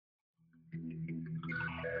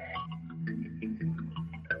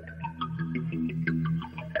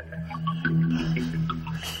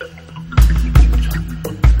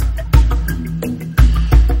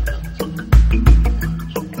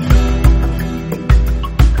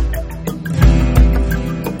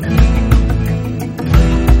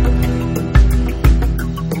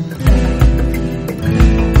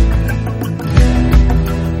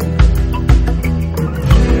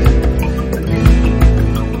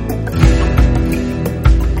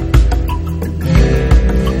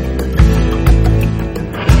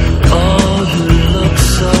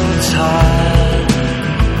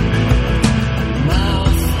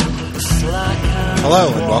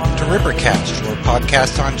your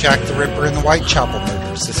podcast on Jack the Ripper and the Whitechapel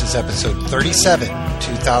murders. This is episode 37,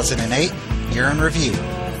 2008, Year in Review.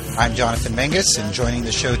 I'm Jonathan Menges, and joining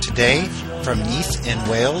the show today from Neath in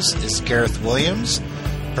Wales is Gareth Williams.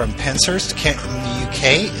 From Penshurst, Kent in the UK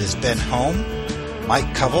is Ben Home.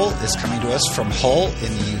 Mike Covell is coming to us from Hull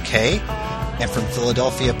in the UK. And from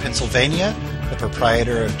Philadelphia, Pennsylvania, the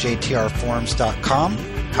proprietor of JTRforums.com,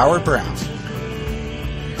 Howard Brown.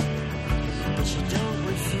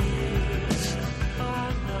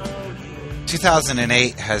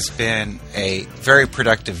 ...2008 has been a very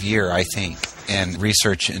productive year, I think, in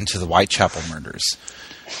research into the Whitechapel murders.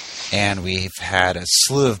 And we've had a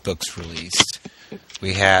slew of books released.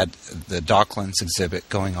 We had the Docklands exhibit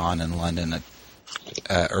going on in London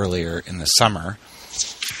earlier in the summer.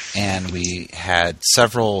 And we had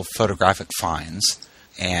several photographic finds.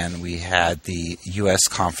 And we had the U.S.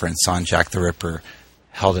 conference on Jack the Ripper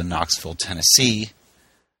held in Knoxville, Tennessee.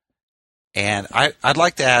 And I'd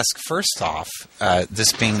like to ask, first off,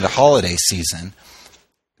 this being the holiday season,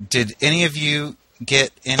 did any of you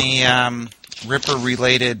get any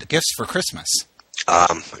Ripper-related gifts for Christmas?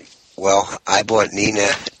 Well, I bought Nina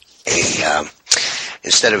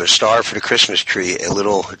instead of a star for the Christmas tree, a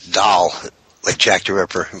little doll like Jack the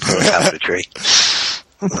Ripper and put it on top of the tree.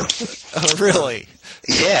 Oh, really?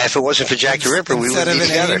 Yeah, if it wasn't for Jack the Ripper, we wouldn't be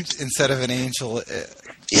together. Instead of an angel...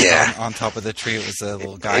 Yeah, on top of the tree, it was a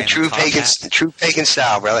little guy. In true pagan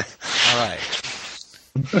style, brother. All right,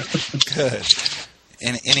 good.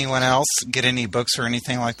 And anyone else get any books or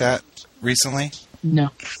anything like that recently?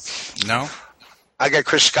 No. I got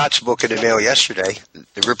Chris Scott's book in the mail yesterday,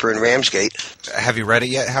 The Ripper in Ramsgate. Have you read it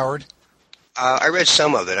yet, Howard? I read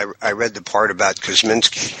some of it. I read the part about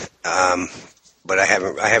Kosminski, but I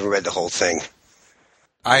haven't read the whole thing.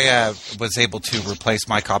 I was able to replace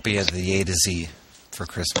my copy of the A to Z for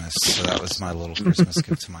Christmas, so that was my little Christmas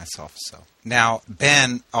gift to myself. So now,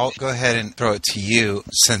 Ben, I'll go ahead and throw it to you,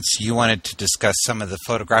 since you wanted to discuss some of the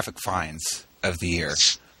photographic finds of the year.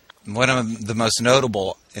 One of the most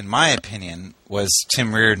notable, in my opinion, was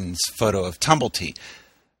Tim Reardon's photo of Tumblety.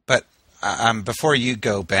 But before you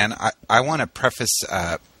go, Ben, I want to preface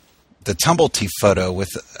the Tumblety photo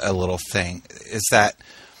with a little thing, is that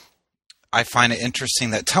I find it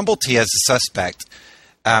interesting that Tumblety as a suspect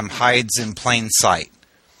hides in plain sight,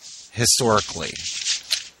 historically.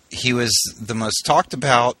 He was the most talked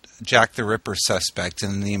about Jack the Ripper suspect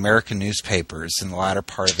in the American newspapers in the latter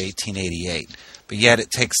part of 1888, but yet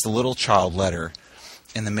it takes the Little Child letter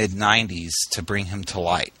in the mid-90s to bring him to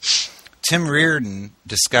light. Tim Reardon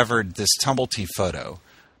discovered this Tumblety photo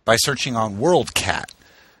by searching on WorldCat,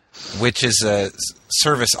 which is a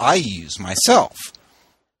service I use myself,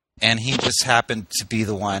 and he just happened to be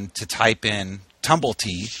the one to type in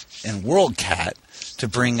Tumblety in WorldCat to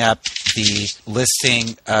bring up the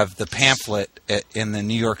listing of the pamphlet in the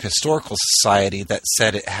New York Historical Society that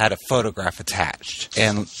said it had a photograph attached.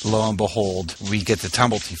 And lo and behold, we get the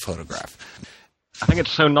Tumblety photograph. I think it's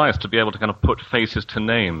so nice to be able to kind of put faces to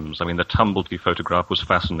names. I mean, the Tumblety photograph was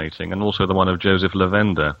fascinating, and also the one of Joseph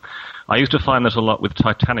Lavender. I used to find this a lot with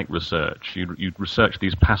Titanic research. You'd research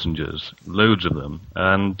these passengers, loads of them,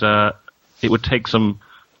 and it would take some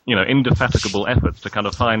indefatigable efforts to kind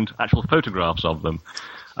of find actual photographs of them.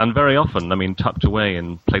 And very often, I mean, tucked away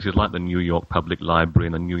in places like the New York Public Library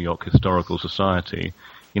and the New York Historical Society,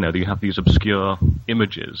 you have these obscure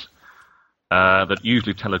images that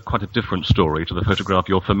usually tell quite a different story to the photograph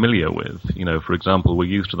you're familiar with. For example, we're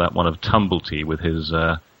used to that one of Tumblety with his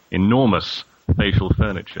enormous facial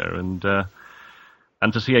furniture, and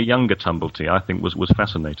to see a younger Tumblety, I think, was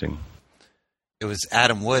fascinating. It was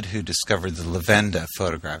Adam Wood who discovered the Lavender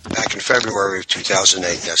photograph. Back in February of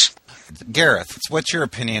 2008, yes. Gareth, what's your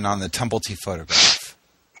opinion on the Tumblety photograph?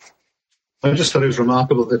 I just thought it was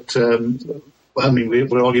remarkable that,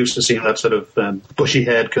 we're all used to seeing that sort of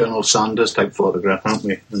bushy-haired Colonel Sanders type photograph, aren't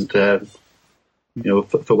we? And,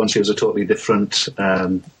 for once it was a totally different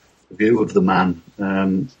view of the man.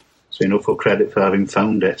 So, full credit for having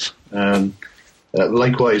found it.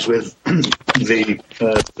 Likewise with the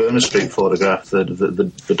Burner Street photograph,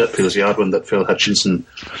 the Dutfield's Yard one that Phil Hutchinson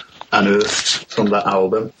unearthed from that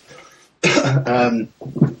album.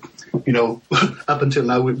 Up until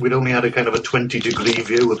now we'd only had a kind of a 20-degree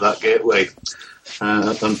view of that gateway,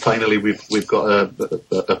 and finally we've got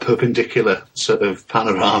a perpendicular sort of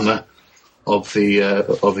panorama of the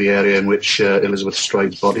area in which Elizabeth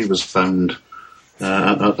Stride's body was found,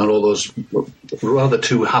 and all those rather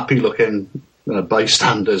too happy-looking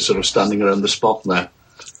bystanders sort of standing around the spot there.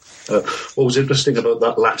 What was interesting about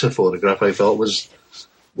that latter photograph, I thought, was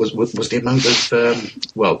was the amount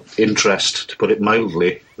of interest, to put it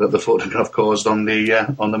mildly, that the photograph caused on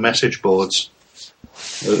the message boards.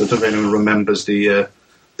 I don't know if anyone remembers the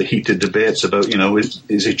heated debates about,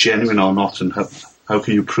 is it genuine or not, and how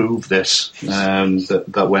can you prove this,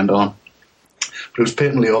 that went on. But it was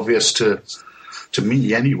patently obvious to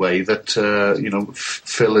me anyway that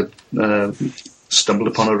Phil had stumbled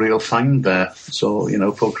upon a real find there. So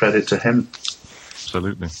full credit to him.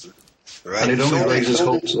 Absolutely. Right. And it only raises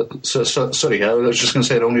hopes. Sorry, I was just going to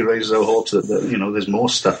say it only raises our hopes that there's more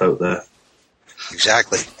stuff out there.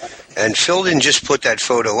 Exactly. And Phil didn't just put that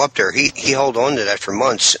photo up there. He held on to that for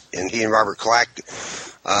months, and he and Robert Clack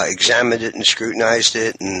examined it and scrutinized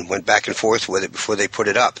it and went back and forth with it before they put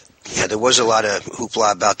it up. Yeah, there was a lot of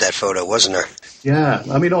hoopla about that photo, wasn't there? Yeah,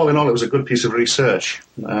 I mean, all in all, it was a good piece of research.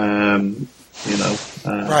 Right,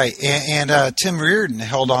 and Tim Reardon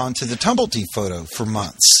held on to the Tumblety photo for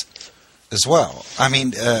months as well. I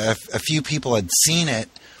mean, a few people had seen it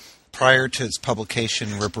prior to its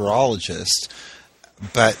publication in Ripperologist,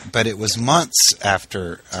 but it was months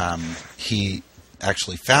after he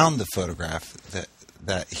actually found the photograph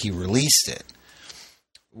that he released it.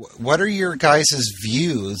 What are your guys'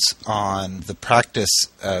 views on the practice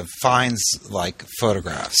of finds like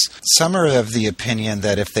photographs? Some are of the opinion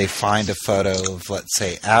that if they find a photo of, let's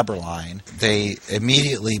say, Aberline, they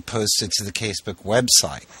immediately post it to the Casebook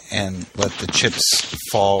website and let the chips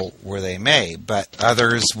fall where they may. But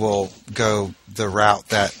others will go the route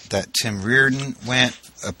that Tim Reardon went,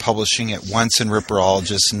 publishing it once in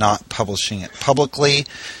Ripperologist, not publishing it publicly.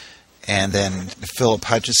 And then Philip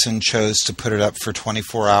Hutchison chose to put it up for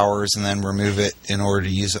 24 hours and then remove it in order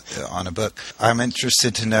to use it on a book. I'm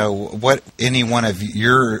interested to know what any one of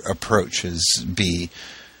your approaches be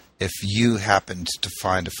if you happened to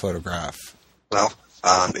find a photograph. Well,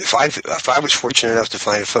 if I was fortunate enough to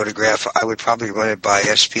find a photograph, I would probably run it by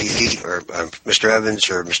SPE or Mr. Evans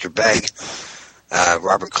or Mr. Begg,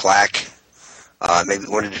 Robert Clack, maybe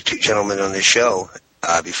one of the two gentlemen on this show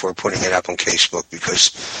before putting it up on Casebook, because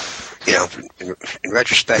in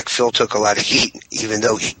retrospect, Phil took a lot of heat, even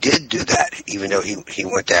though he did do that, even though he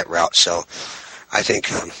went that route. So I think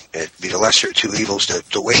it'd be the lesser of two evils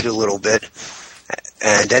to wait a little bit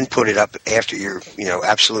and then put it up after you're,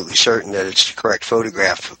 absolutely certain that it's the correct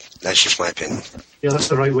photograph. That's just my opinion. Yeah, that's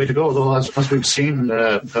the right way to go. Although, as we've seen,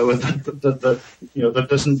 that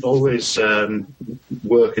doesn't always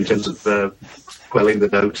work in terms of quelling the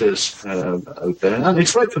doubters out there. And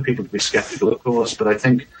it's right for people to be sceptical, of course, but I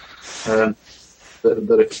think that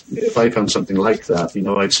if I found something like that,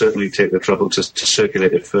 I'd certainly take the trouble to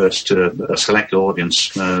circulate it first to a select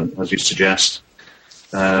audience, as you suggest,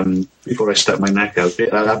 before I stuck my neck out.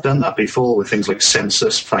 I've done that before with things like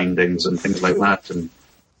census findings and things like that, and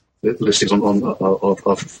listings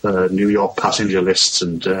of New York passenger lists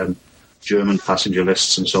and German passenger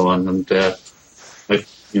lists and so on, and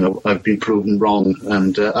I've been proven wrong,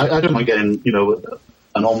 and I don't mind getting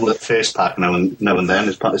an omelette face pack now and then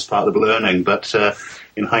as part of learning. But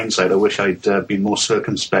in hindsight, I wish I'd been more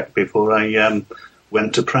circumspect before I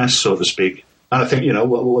went to press, so to speak. And I think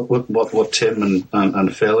what Tim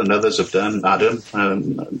and Phil and others have done, Adam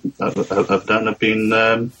have done, have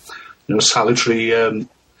been salutary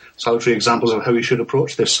examples of how you should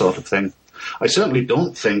approach this sort of thing. I certainly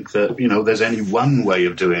don't think that there's any one way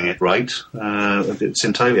of doing it right. It's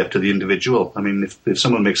entirely up to the individual. I mean, if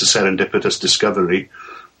someone makes a serendipitous discovery,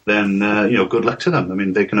 then good luck to them. I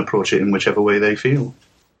mean, they can approach it in whichever way they feel.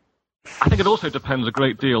 I think it also depends a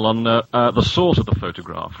great deal on the source of the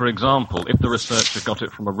photograph. For example, if the researcher got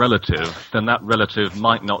it from a relative, then that relative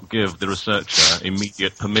might not give the researcher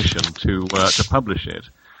immediate permission to publish it.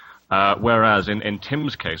 Whereas in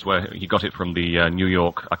Tim's case, where he got it from the New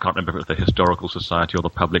York, I can't remember if it was the Historical Society or the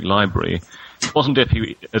Public Library, it wasn't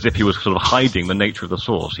as if he was sort of hiding the nature of the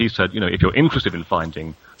source. He said, if you're interested in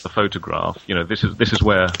finding the photograph, this is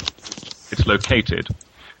where it's located.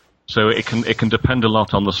 So it can depend a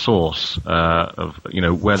lot on the source of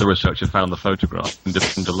where the researcher found the photograph. It can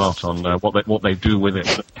depend a lot on what they do with it,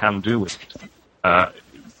 can do with it.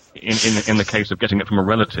 In the case of getting it from a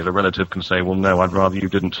relative can say, well, no, I'd rather you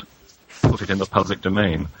didn't put it in the public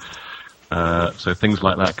domain. So things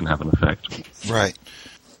like that can have an effect. Right.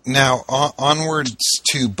 Now, onwards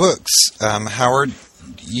to books. Howard,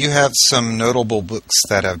 you have some notable books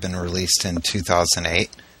that have been released in 2008.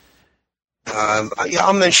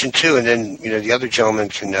 I'll mention two, and then the other gentleman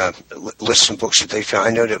can list some books that they found.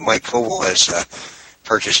 I know that Mike Cole has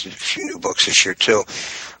purchased a few new books this year too.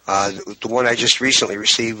 The one I just recently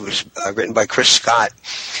received was written by Chris Scott.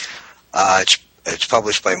 It's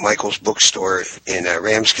published by Michael's Bookstore in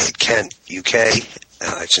Ramsgate, Kent, UK.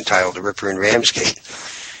 It's entitled The Ripper in Ramsgate.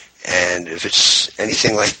 And if it's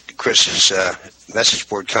anything like Chris's message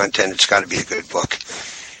board content, it's got to be a good book.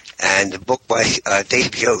 And the book by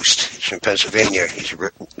Dave Yost, he's from Pennsylvania. He's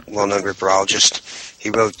a well-known ripperologist.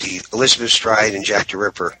 He wrote the Elizabeth Stride and Jack the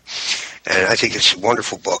Ripper, and I think it's a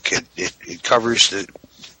wonderful book. It covers the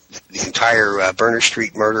entire Berners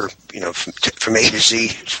Street murder, from A to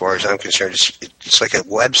Z. As far as I'm concerned, it's like a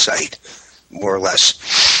website, more or less.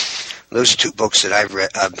 Those are two books that I've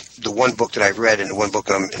read. The one book that I've read, and the one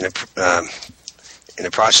book I'm in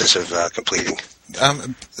the process of completing.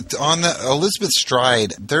 On the Elizabeth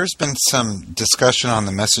Stride, there's been some discussion on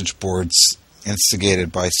the message boards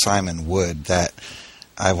instigated by Simon Wood that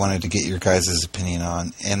I wanted to get your guys' opinion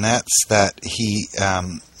on, and that's that he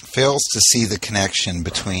fails to see the connection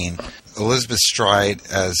between Elizabeth Stride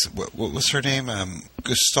as, what was her name?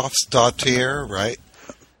 Gustafsdottir, right?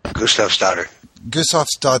 Gustafsdottir.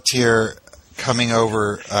 Gustafsdottir coming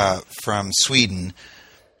over from Sweden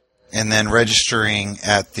and then registering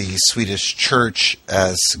at the Swedish church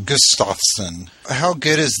as Gustafsson. How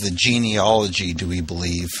good is the genealogy, do we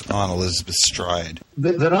believe, on Elizabeth Stride?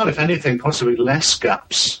 There are, if anything, possibly less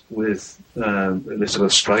gaps with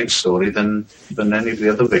Elizabeth Stride's story than any of the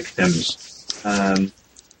other victims. And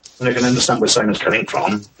I can understand where Simon's coming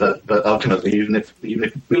from, but ultimately, even if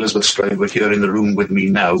Elizabeth Stride were here in the room with me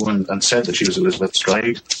now and said that she was Elizabeth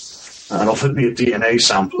Stride, and offered me a DNA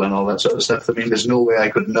sample and all that sort of stuff, I mean, there's no way I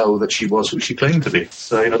could know that she was who she claimed to be.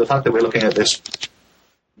 So, the fact that we're looking at this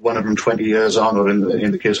 120 years on, or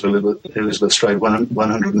in the case of Elizabeth Stride,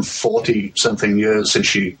 140-something years since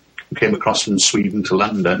she came across from Sweden to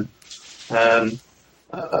London, I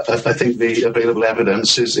think the available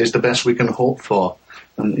evidence is the best we can hope for.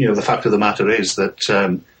 And, the fact of the matter is that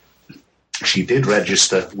she did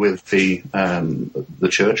register with the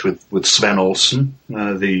church, with Sven Olsen,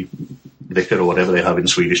 the vicar or whatever they have in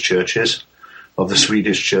Swedish churches, of the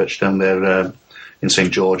Swedish church down there in St.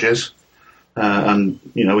 George's. And,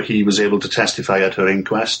 he was able to testify at her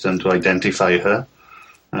inquest and to identify her.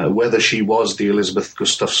 Whether she was the Elizabeth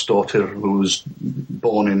Gustafsdottir who was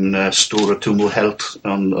born in Stora Tumulhult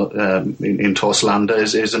in Torslanda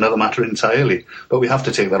is another matter entirely. But we have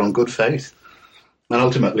to take that on good faith. And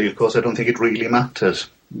ultimately, of course, I don't think it really matters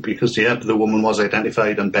because, the woman was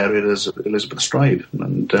identified and buried as Elizabeth Stride.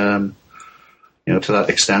 And, to that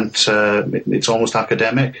extent, it's almost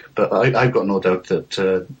academic. But I've got no doubt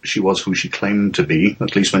that she was who she claimed to be,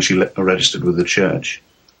 at least when she registered with the church.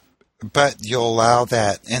 But you'll allow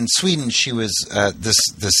that. In Sweden, she was,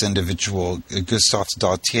 this individual,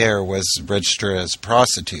 Gustafsdottir, was registered as a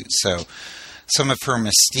prostitute. So some of her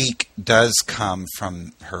mystique does come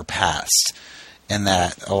from her past. And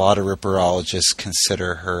that a lot of ripperologists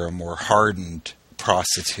consider her a more hardened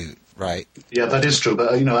prostitute, right? Yeah, that is true.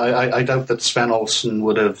 But I doubt that Sven Olsen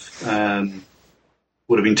would have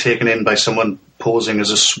been taken in by someone posing as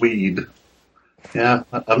a Swede. Yeah,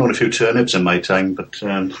 I've known a few turnips in my time, but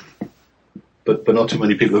not too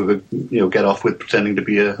many people who get off with pretending to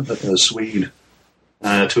be a Swede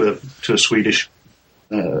to a Swedish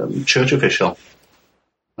church official.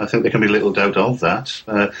 I think there can be little doubt of that.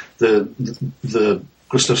 The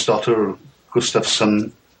Gustafsdottir,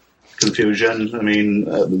 Gustafsson confusion, I mean,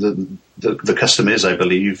 the custom is, I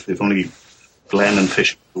believe, if only Glenn and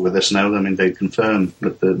Fish are with us now, I mean, they confirm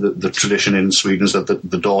that the tradition in Sweden is that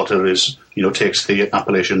the daughter is, takes the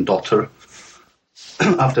appellation dotter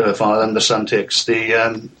after her father, and the son takes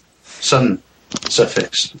the son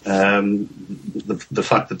suffix. The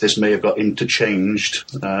fact that this may have got interchanged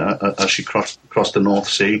as she crossed the North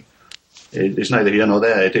Sea is neither here nor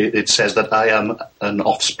there. It says that I am an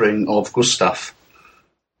offspring of Gustaf,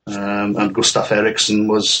 and Gustaf Eriksson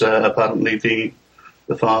was apparently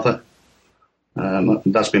the father.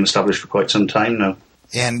 That's been established for quite some time now.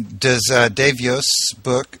 And does Dave Yost's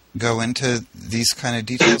book go into these kind of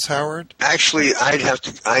details, Howard? Actually, I'd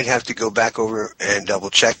have to go back over and double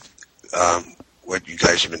check what you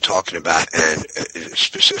guys have been talking about, and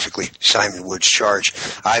specifically Simon Wood's charge.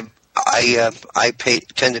 I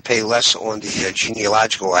tend to pay less on the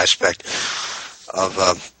genealogical aspect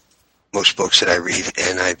of most books that I read,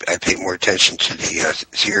 and I pay more attention to the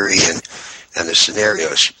theory and the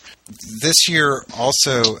scenarios. This year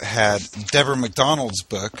also had Deborah MacDonald's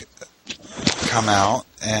book come out,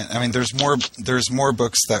 and I mean, there's more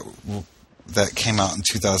books that came out in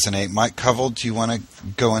 2008. Mike Covell, do you want to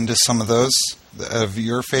go into some of those of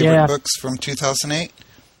your favorite books from 2008?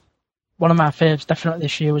 One of my favourites definitely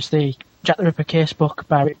this year was the Jack the Ripper case book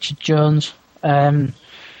by Richard Jones.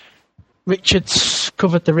 Richard's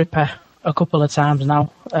covered the Ripper a couple of times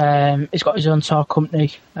now. He's got his own tour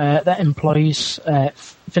company that employs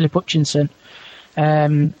Philip Hutchinson.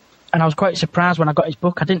 I was quite surprised when I got his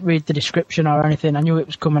book. I didn't read the description or anything. I knew it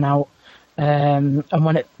was coming out. And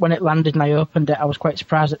when it landed and I opened it, I was quite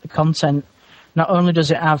surprised at the content. Not only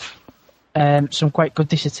does it have some quite good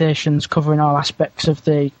dissertations covering all aspects of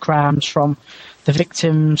the crimes, from the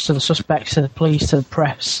victims to the suspects to the police to the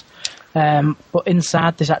press, but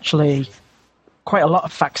inside there's actually quite a lot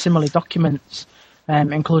of facsimile documents,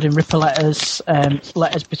 including Ripper letters,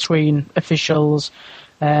 letters between officials,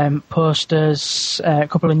 posters, a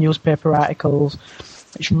couple of newspaper articles.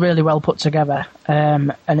 It's really well put together,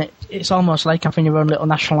 and it's almost like having your own little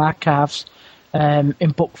National Archives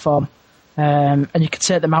in book form, and you can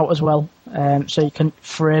take them out as well, so you can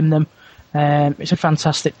frame them. It's a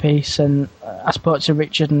fantastic piece, and I spoke to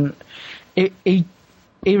Richard, and he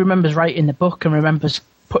remembers writing the book and remembers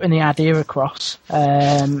putting the idea across,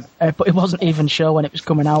 but it wasn't even sure when it was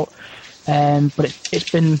coming out. But it's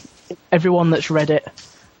been, everyone that's read it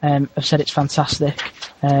have said it's fantastic.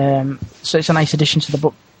 So it's a nice addition to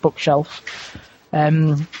the bookshelf.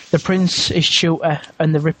 The Prince, His Tutor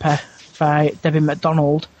and the Ripper by Debbie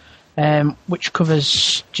MacDonald, which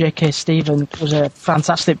covers J.K. Stevens, was a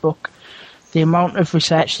fantastic book. The amount of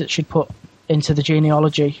research that she put into the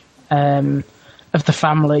genealogy of the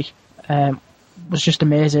family was just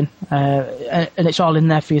amazing. And it's all in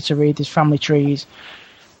there for you to read. There's family trees.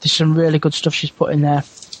 There's some really good stuff she's put in there.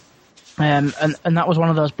 And that was one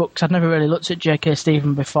of those books. I'd never really looked at J.K.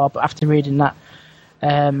 Stevens before, but after reading that,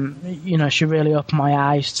 she really opened my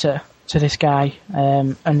eyes to this guy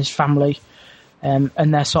and his family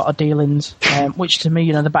and their sort of dealings, which to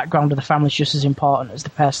me, the background of the family is just as important as the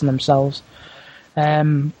person themselves.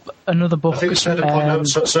 Another book. I think it's fair to point out,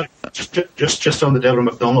 just on the Deborah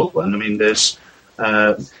MacDonald one, I mean, there's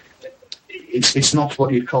it's not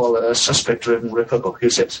what you'd call a suspect-driven Ripper book,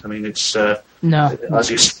 is it? I mean, it's no. As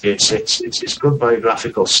you say, it's good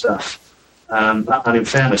biographical stuff, and in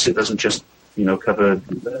fairness, it doesn't just cover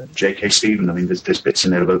J.K. Stevens. I mean, there's bits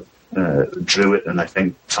in there about Druitt and I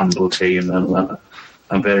think Tumblety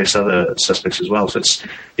and various other suspects as well. So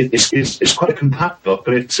it's quite a compact book,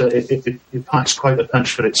 but it packs quite a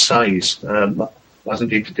punch for its size, as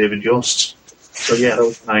indeed to David Yost's. So yeah, that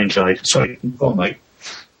was I enjoyed. Sorry, go on, Mike.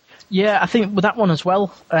 Yeah, I think with that one as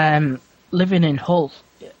well, living in Hull,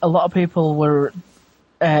 a lot of people were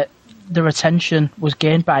their attention was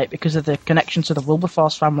gained by it because of the connection to the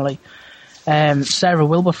Wilberforce family. Sarah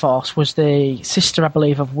Wilberforce was the sister, I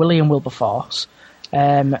believe, of William Wilberforce,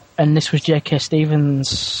 and this was J.K.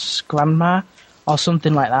 Stevens' grandma or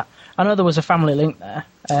something like that. I know there was a family link there,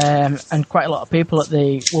 and quite a lot of people at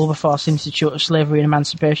the Wilberforce Institute of Slavery and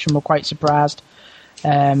Emancipation were quite surprised,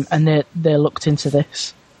 and they looked into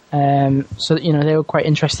this. So they were quite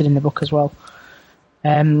interested in the book as well.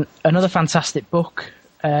 Another fantastic book,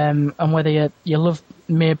 and whether you love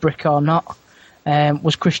Maybrick or not,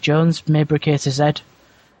 was Chris Jones' Maybrick A to Z,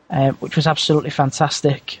 which was absolutely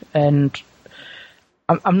fantastic. And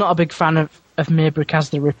I'm not a big fan of Maybrick as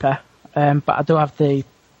the Ripper, but I do have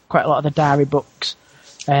quite a lot of the diary books.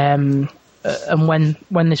 And when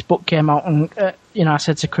this book came out, and I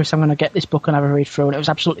said to Chris, I'm going to get this book and have a read through, and it was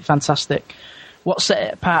absolutely fantastic. What set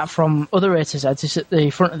it apart from other A to Zs is that the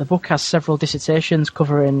front of the book has several dissertations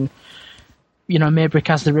covering, Maybrick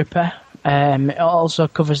as the Ripper. It also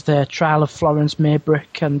covers the trial of Florence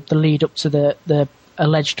Maybrick and the lead up to the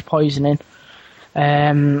alleged poisoning.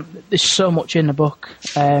 There's so much in the book,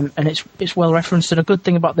 and it's well referenced. And a good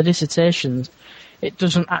thing about the dissertations, it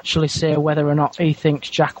doesn't actually say whether or not he thinks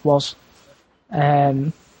James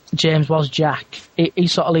was Jack. He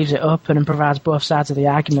sort of leaves it open and provides both sides of the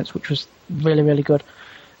arguments, which was really, really good.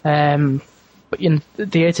 But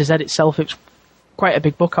the A to Z itself, it's quite a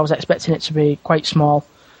big book. I was expecting it to be quite small,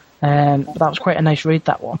 but that was quite a nice read,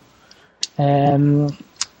 that one.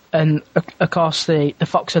 And of course, the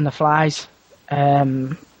Fox and the Flies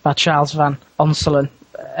by Charles Van Onselen,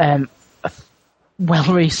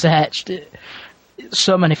 well researched,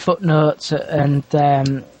 so many footnotes, and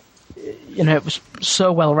it was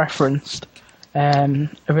so well referenced. A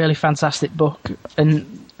really fantastic book,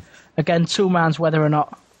 and again, two minds whether or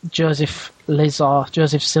not Joseph Liz or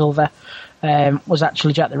Joseph Silver was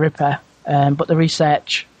actually Jack the Ripper, but the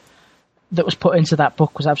research that was put into that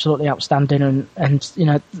book was absolutely outstanding, and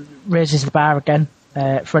raises the bar again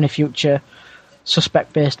for any future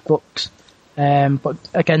suspect-based books. But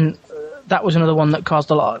again, that was another one that caused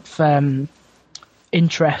a lot of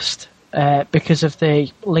interest because of the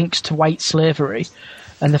links to white slavery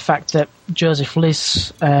and the fact that Joseph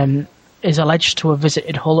Liz is alleged to have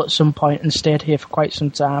visited Hull at some point and stayed here for quite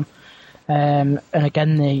some time. And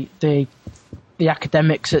again, the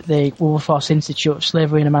academics at the Wilberforce Institute of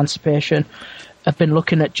Slavery and Emancipation have been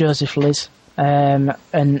looking at Joseph Liz and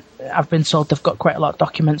I've been told they've got quite a lot of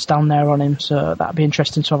documents down there on him, so that'd be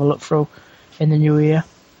interesting to have a look through in the new year.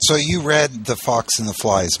 So you read The Fox and the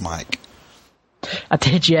Flies, Mike? I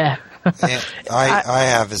did, yeah. And I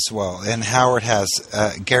have as well, and Howard has.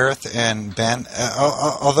 Gareth and Ben,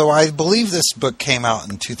 although I believe this book came out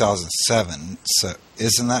in 2007, so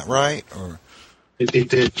isn't that right? Or It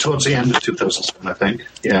did towards the end of 2007, I think.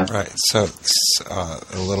 Yeah. right, so it's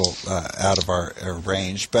a little out of our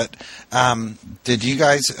range. But did you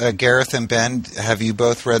guys, Gareth and Ben, have you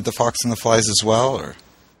both read The Fox and the Flies as well, or?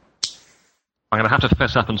 I'm going to have to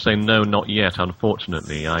fess up and say no, not yet,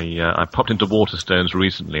 unfortunately. I popped into Waterstones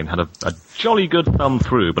recently and had a jolly good thumb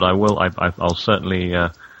through, but I'll certainly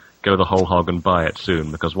go the whole hog and buy it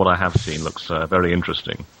soon, because what I have seen looks very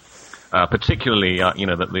interesting. Particularly,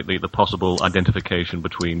 the possible identification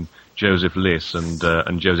between Joseph Liss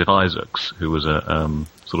and Joseph Isaacs, who was a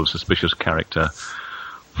sort of suspicious character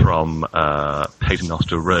from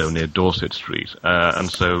Paternoster Row near Dorset Street. And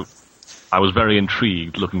so I was very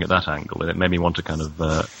intrigued looking at that angle, and it made me want to kind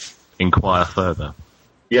of inquire further.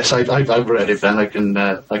 Yes, I've read it, Ben. I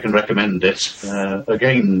can recommend it.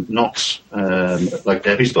 Again, not like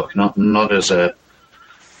Debbie's book, not as a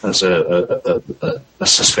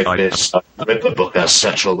suspicious Ripper book as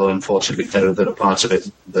such, although unfortunately there are parts of it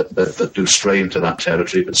that do stray into that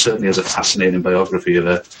territory, but certainly as a fascinating biography of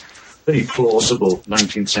a very plausible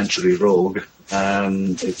 19th century rogue.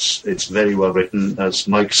 It's very well written. As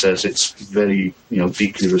Mike says, it's very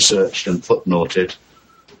deeply researched and footnoted,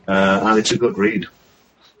 and it's a good read.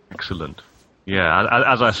 Excellent. Yeah,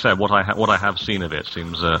 as I said, what I have seen of it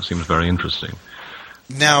seems very interesting.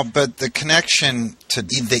 Now, but the connection to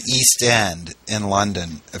the East End in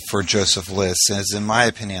London for Joseph Liss is, in my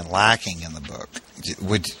opinion, lacking in the book.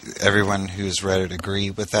 Would everyone who's read it agree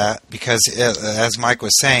with that? Because, as Mike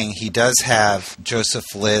was saying, he does have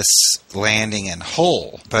Joseph Liss landing in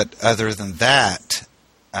Hull, but other than that,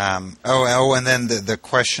 and then the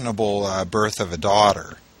questionable birth of a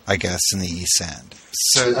daughter, I guess, in the East End.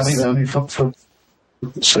 So,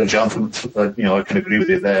 John, I can agree with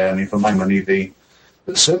you there. I mean, for my money,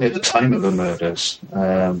 certainly at the time of the murders,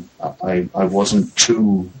 I wasn't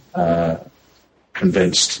too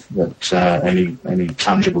convinced that any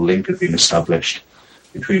tangible link had been established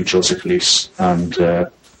between Joseph Liss and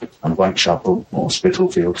Whitechapel or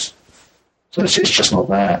Spitalfields. So it's just not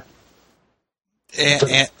there.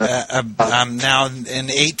 Now, in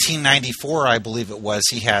 1894, I believe it was,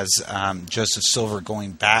 he has Joseph Silver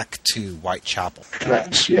going back to Whitechapel.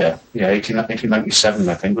 Correct. Yeah. 1897,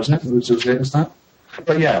 I think, wasn't it? It was as late as that.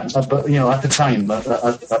 But yeah, at the time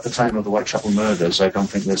of the Whitechapel murders, I don't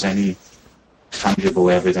think there's any tangible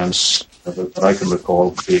evidence that I can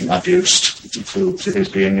recall being adduced to his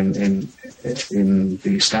being in the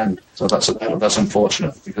East End. So that's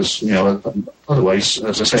unfortunate, because otherwise,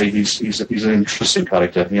 as I say, he's an interesting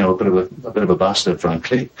character. A bit of a bastard,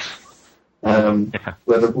 frankly.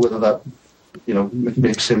 Whether that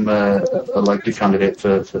makes him a likely candidate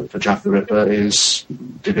for Jack the Ripper is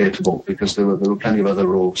debatable, because there were plenty of other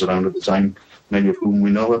rogues around at the time, many of whom we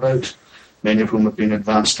know about, many of whom have been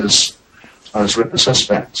advanced as Ripper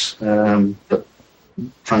suspects, but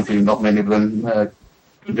frankly not many of them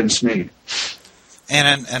convinced me.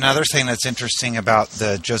 And another thing that's interesting about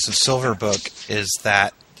the Joseph Silver book is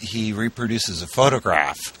that he reproduces a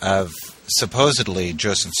photograph of supposedly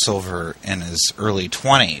Joseph Silver in his early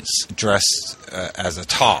 20s, dressed as a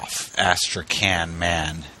toff, Astrakhan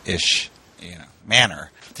man-ish manner.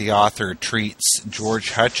 The author treats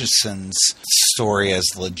George Hutchison's story as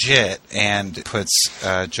legit and puts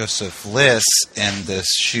Joseph Liss in the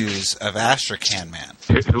shoes of Astrakhan man,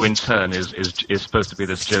 who in turn is supposed to be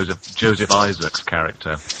this Joseph Isaacs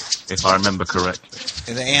character, if I remember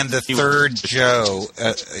correctly. And the third Joe,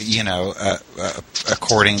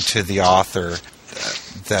 according to the author,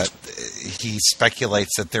 that he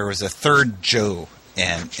speculates that there was a third Joe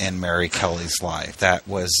in Mary Kelly's life that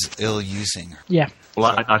was ill-using her. Yeah.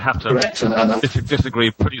 Well, I'd have to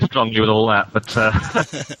disagree pretty strongly with all that, but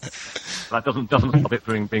that doesn't stop it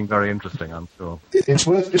from being very interesting, I'm sure. It's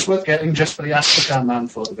worth getting just for the Astrakhan man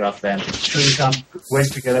photograph, then. Sure, you can't wait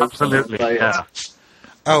to get it. Absolutely, yeah.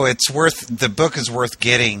 Oh, the book is worth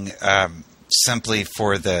getting simply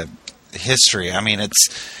for the history. I mean, it's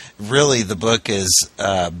really, the book is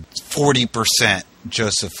 40%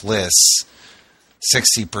 Joseph Liss,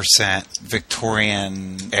 60%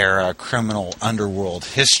 Victorian-era criminal underworld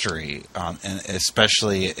history, and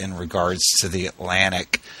especially in regards to the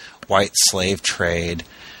Atlantic white slave trade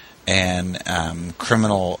and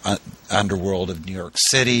criminal underworld of New York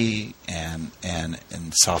City and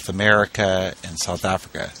in South America and South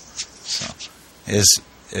Africa. So,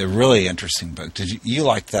 a really interesting book. Did you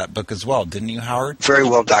like that book as well, didn't you, Howard? Very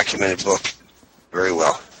well documented book. Very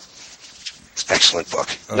well. Excellent book.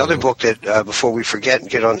 Another book that, before we forget and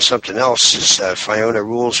get on something else, is Fiona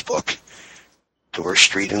Rule's book, Dorset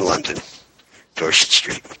Street in London. Dorset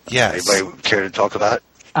Street. Yes. Anybody care to talk about it?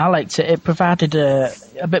 I liked it. It provided a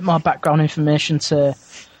bit more background information to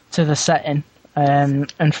the setting,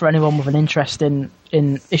 and for anyone with an interest in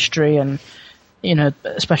history and, you know,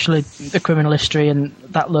 especially the criminal history and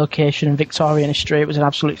that location in Victorian history, it was an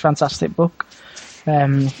absolutely fantastic book.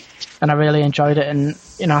 And I really enjoyed it, and,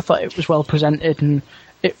 you know, I thought it was well presented, and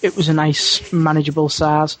it was a nice, manageable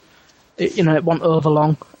size. It wasn't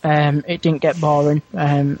overlong. It didn't get boring,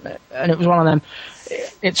 and it was one of them.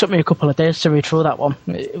 It took me a couple of days to read through that one.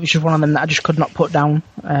 It was just one of them that I just could not put down.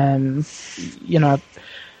 There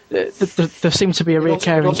seemed to be a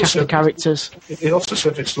recurring cast of characters. It also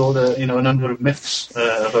sort of explored a number of myths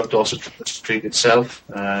about Dorset Street itself,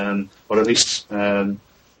 or at least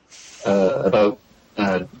about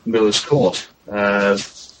Miller's Court, where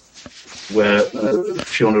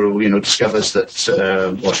Fiona Rule, discovers that,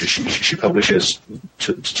 she publishes,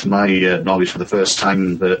 to my knowledge, for the first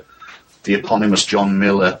time, the eponymous John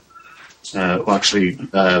Miller, who actually,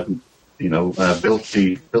 built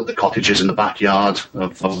the cottages in the backyard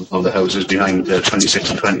of the houses behind 26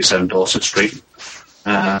 and 27 Dorset Street.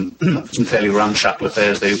 Some fairly ramshackle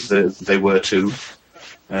affairs they were too.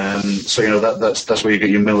 So that's where you get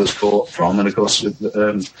your Miller's Court from, and of course it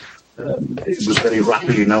was very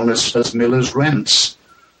rapidly known as Miller's Rents,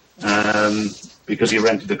 because he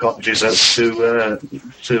rented the cottages out to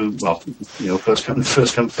first come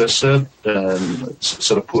first served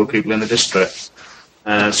sort of poor people in the district.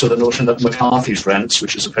 So the notion that McCarthy's Rents,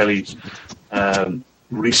 which is a fairly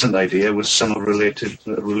recent idea, was somehow related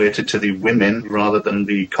to the women rather than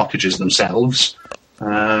the cottages themselves,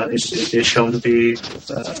 is shown to be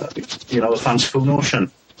a fanciful notion.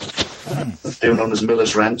 They were known as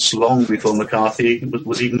Miller's Rents long before McCarthy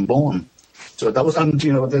was even born. So that was, and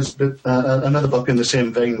there's another book in the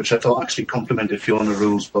same vein which I thought actually complemented Fiona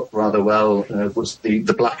Rule's book rather well, was the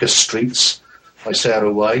Blackest Streets by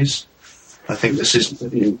Sarah Wise. I think this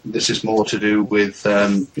is more to do with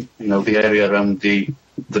the area around the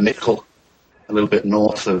Nickel, a little bit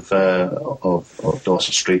north of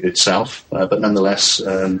Dorset Street itself, but nonetheless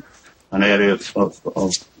an area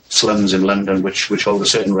of slums in London which hold a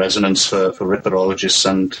certain resonance for ripperologists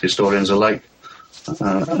and historians alike.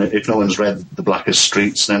 And if no one's read The Blackest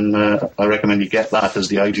Streets, then I recommend you get that as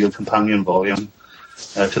the ideal companion volume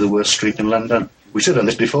to The Worst Street in London. We should have done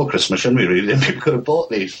this before Christmas, shouldn't we, really? Then people could have bought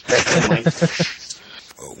these.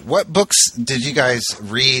 What books did you guys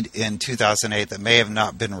read in 2008 that may have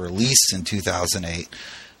not been released in 2008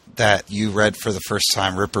 that you read for the first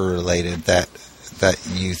time, Ripper-related, that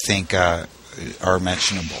you think are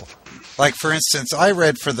mentionable? Like, for instance, I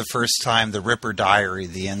read for the first time The Ripper Diary,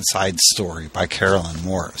 The Inside Story by Carolyn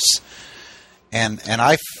Morris. And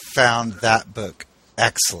I found that book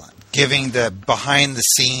excellent, giving the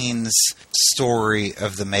behind-the-scenes story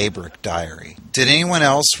of the Maybrick Diary. Did anyone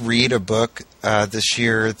else read a book this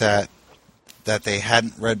year that they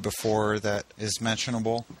hadn't read before that is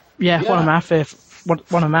mentionable? Yeah. One of my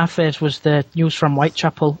faves was the News from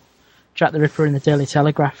Whitechapel, Jack the Ripper in the Daily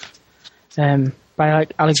Telegraph, by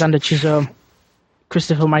Alexander Chisholm,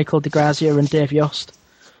 Christopher Michael de Grazia, and Dave Yost.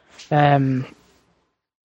 I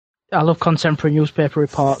love contemporary newspaper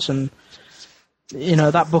reports, and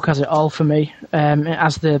that book has it all for me. It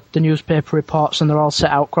has the newspaper reports, and they're all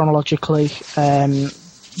set out chronologically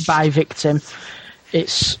by victim.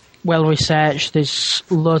 It's well researched. There's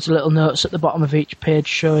loads of little notes at the bottom of each page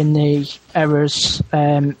showing the errors,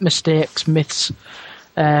 mistakes, myths,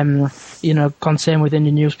 contained within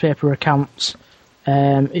the newspaper accounts.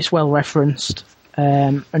 It's well referenced,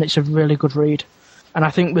 and it's a really good read. And I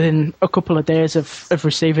think within a couple of days of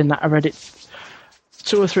receiving that, I read it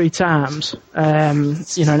 2 or 3 times. And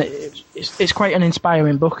it's quite an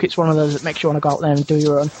inspiring book. It's one of those that makes you want to go out there and do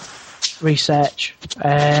your own research.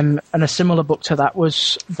 And a similar book to that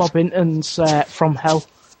was Bob Hinton's From Hell.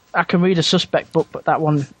 I can read a suspect book, but that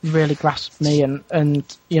one really grasped me. And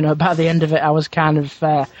by the end of it, I was kind of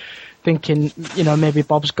thinking, maybe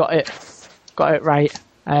Bob's got it right.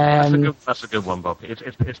 That's a good one, Bob. It's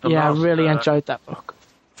the last, I really enjoyed that book.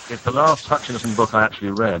 It's the last Hutchinson book I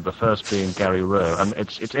actually read, the first being Gary Rowe, and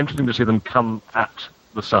it's interesting to see them come at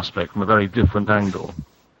the suspect from a very different angle.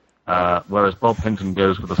 Whereas Bob Hinton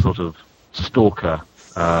goes with a sort of stalker,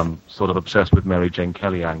 sort of obsessed with Mary Jane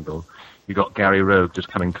Kelly angle. You got Gary Rowe just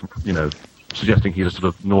coming, suggesting he's a sort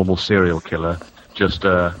of normal serial killer, just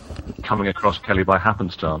coming across Kelly by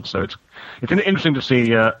happenstance. So it's interesting to see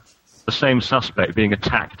the the same suspect being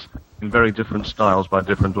attacked in very different styles by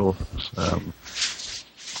different authors.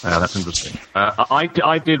 That's interesting.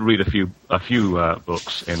 I did read a few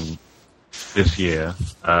books in this year,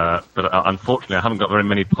 but unfortunately I haven't got very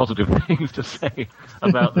many positive things to say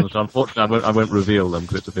about them, so unfortunately I won't reveal them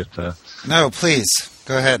because it's a bit... No, please,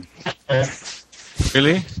 go ahead.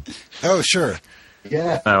 Really? Oh, sure.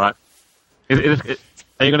 Yeah. No,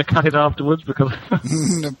 are you going to cut it afterwards? Because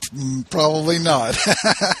Probably not.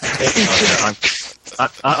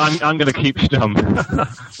 I'm going to keep stum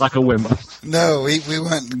like a wimp. No, we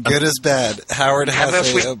went good as bad. Howard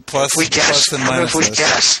has a plus and How minus. about if we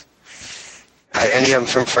guess? Any of them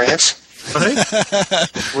from France?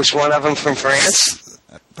 Was one of them from France?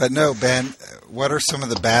 But no, Ben, what are some of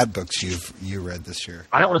the bad books you read this year?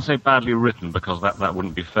 I don't want to say badly written because that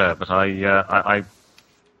wouldn't be fair, but I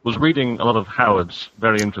was reading a lot of Howard's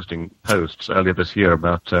very interesting posts earlier this year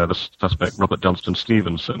about the suspect Robert Johnston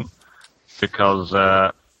Stevenson, because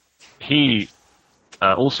he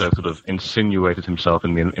also sort of insinuated himself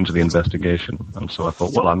into the investigation, and so I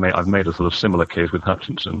thought, well, I've made a sort of similar case with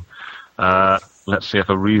Hutchinson. Let's see if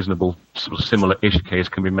a reasonable sort of similar-ish case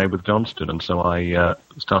can be made with Johnston, and so I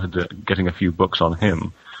started getting a few books on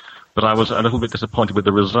him. But I was a little bit disappointed with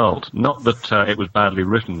the result. Not that it was badly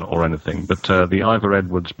written or anything, but the Ivor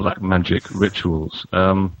Edwards Black Magic Rituals,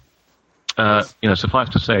 suffice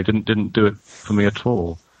to say, didn't do it for me at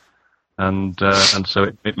all. And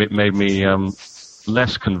so it made me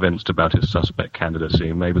less convinced about his suspect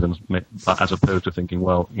candidacy, as opposed to thinking,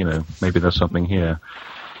 well, maybe there's something here.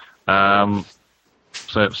 So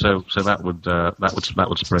that would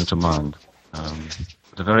spring to mind.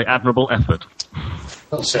 It's a very admirable effort.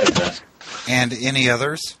 Well said, that. And any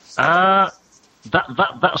others? That's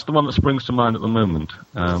the one that springs to mind at the moment.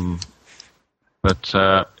 I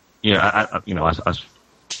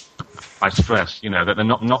stress, that they're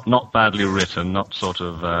not badly written, not sort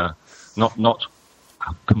of not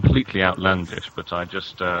completely outlandish, but I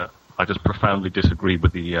just profoundly disagree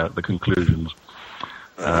with the conclusions.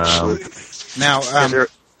 Now,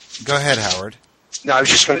 go ahead, Howard. No, I was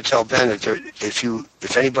just going to tell Ben that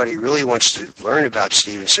if anybody really wants to learn about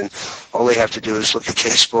Stevenson, all they have to do is look at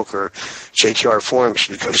Casebook or JTR forums,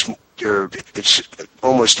 because it's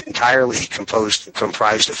almost entirely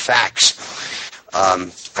comprised of facts.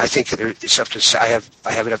 I think it's up to I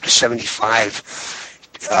have it up to 75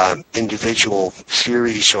 individual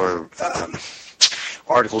theories or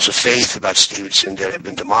articles of faith about Stevenson that have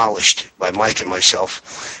been demolished by Mike and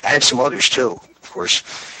myself, and some others too, of course.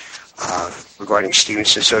 Regarding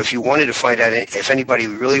Stevenson. So if you wanted to find out, if anybody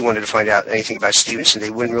really wanted to find out anything about Stevenson, they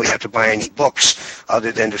wouldn't really have to buy any books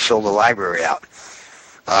other than to fill the library out.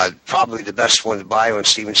 Probably the best one to buy on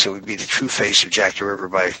Stevenson would be The True Face of Jack the Ripper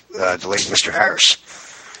by the late Mr. Harris.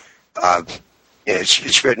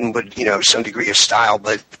 It's written with some degree of style,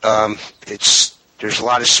 but there's a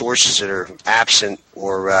lot of sources that are absent,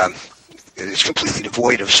 or it's completely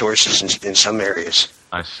devoid of sources in some areas.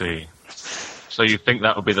 I see. So you think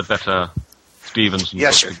that would be the better Stevenson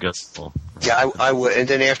book to go for? Yeah, I would. And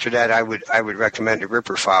then after that, I would recommend The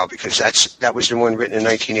Ripper File, because that was the one written in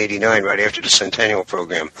 1989, right after the Centennial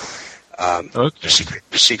Program. Okay.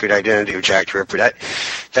 The Secret Identity of Jack the Ripper.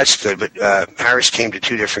 That's good, but Harris came to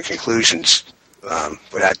two different conclusions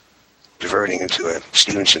without diverting into a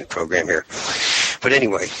Stevenson program here. But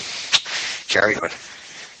anyway, carry on.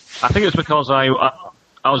 I think it's because I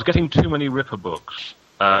was getting too many Ripper books.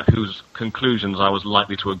 Whose conclusions I was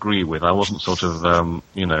likely to agree with. I wasn't sort of,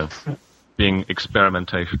 being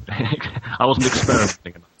experimentation. I wasn't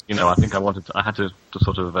experimenting. I think I had to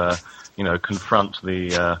sort of, confront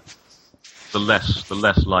the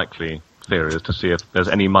less likely theories to see if there's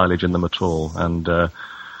any mileage in them at all. And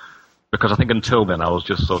because I think until then I was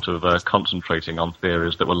just sort of concentrating on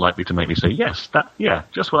theories that were likely to make me say, yes,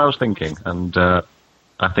 just what I was thinking. And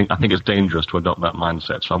I think it's dangerous to adopt that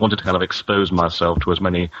mindset. So I wanted to kind of expose myself to as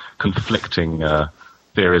many conflicting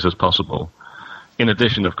theories as possible. In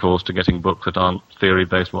addition, of course, to getting books that aren't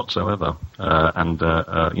theory-based whatsoever.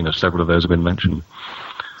 Several of those have been mentioned.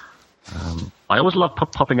 I always love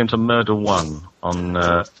popping into Murder One on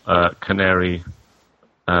Canary...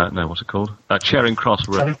 what's it called? Charing Cross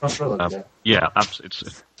Road. Charing Cross Road, yeah.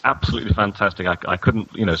 It's absolutely fantastic. I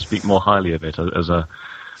couldn't, speak more highly of it as a...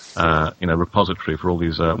 repository for all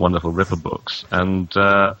these wonderful Ripper books, but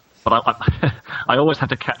I always had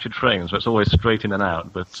to catch a train, so it's always straight in and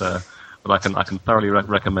out. But I can thoroughly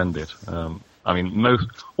recommend it.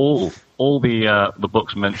 All the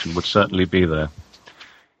books mentioned would certainly be there.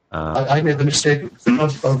 I made the mistake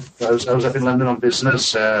of I was up in London on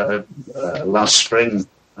business last spring,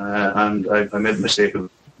 and I made the mistake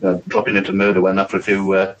of dropping into murder when after a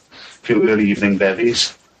few early evening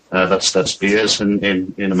bevies. That's beers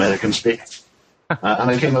in American speak.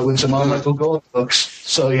 And I came up with some R. Michael Gordon books.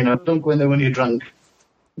 So, don't go in there when you're drunk,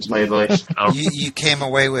 is my advice. You came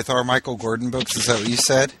away with R. Michael Gordon books, is that what you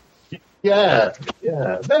said? Yeah.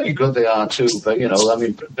 Very good they are, too. But,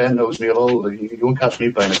 Ben knows me all. You won't catch me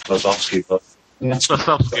buying a Klosowski book. Yeah.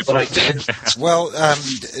 But I did. Well,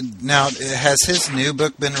 now, has his new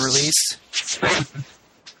book been released?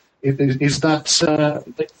 Is that...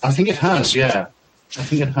 I think it has, yeah. I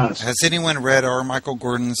think it has. Has anyone read R. Michael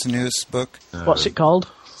Gordon's newest book? What's it called?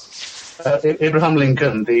 Abraham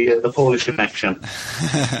Lincoln, the Polish Connection.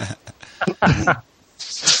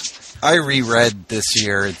 I reread this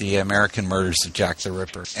year The American Murders of Jack the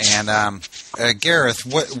Ripper, and Gareth,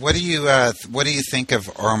 what do you think of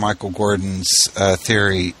R. Michael Gordon's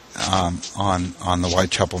theory on the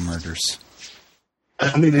Whitechapel murders?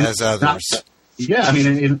 I mean, as others,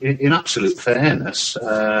 in absolute fairness,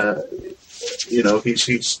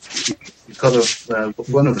 he's got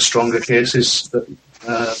one of the stronger cases that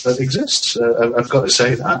exists. I've got to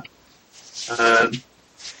say that.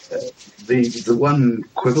 The one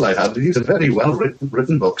quibble I have, these are very well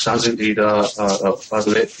written books, as indeed are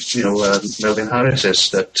Melvin Harris's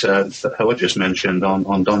that Howard just mentioned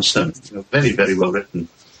on Donston. Very, very well written.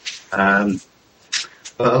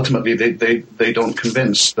 But ultimately, they don't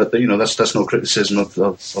convince. But that's no criticism of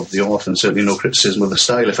the author, and certainly no criticism of the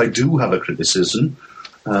style. If I do have a criticism,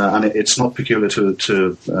 and it's not peculiar to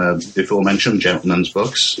the aforementioned gentleman's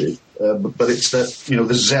books, but it's that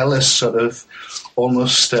the zealous sort of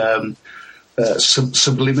almost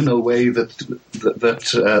subliminal way that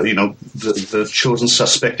the chosen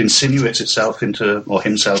suspect insinuates himself into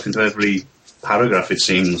every paragraph. It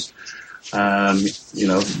seems. This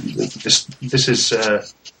is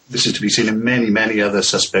to be seen in many, many other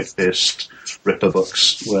suspect-based Ripper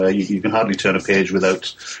books, where you can hardly turn a page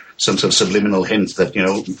without some sort of subliminal hint that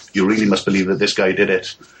you really must believe that this guy did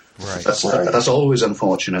it. Right. That's always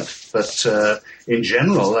unfortunate. But in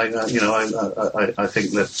general, I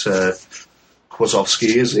think that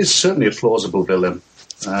Kwasowski is certainly a plausible villain,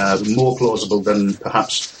 more plausible than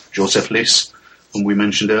perhaps Joseph Lis, whom we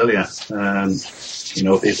mentioned earlier.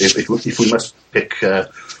 If we must pick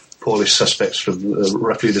Polish suspects from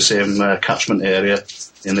roughly the same catchment area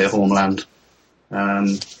in their homeland.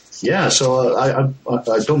 So I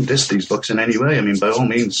don't diss these books in any way. I mean, by all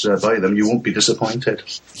means, buy them. You won't be disappointed.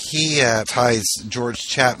 He ties George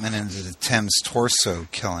Chapman into the Thames Torso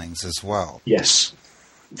killings as well. Yes.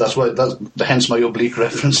 That's hence my oblique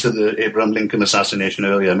reference to the Abraham Lincoln assassination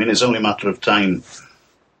earlier. I mean, it's only a matter of time,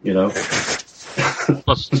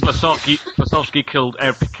 Klosowski killed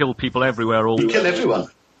people everywhere. He killed everyone.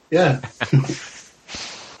 Yeah.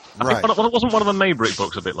 Right. Wasn't one of the Maybrick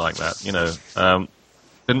books a bit like that?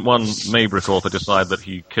 Didn't one Maybrick author decide that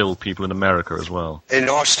he killed people in America as well? In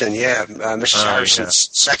Austin, yeah. Mrs. Harrison's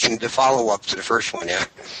second follow-up to the first one, yeah.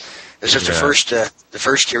 It's just the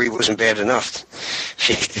first year he wasn't bad enough.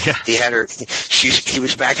 He had her. He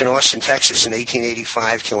was back in Austin, Texas, in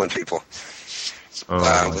 1885, killing people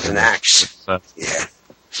with an axe. Yeah.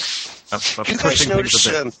 Do you guys notice?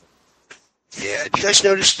 Do you guys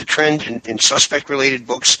notice the trend in suspect-related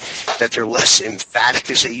books that they're less emphatic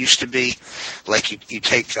as they used to be? Like you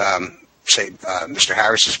take, say, Mr.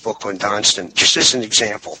 Harris's book on Donston, just as an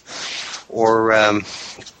example, or I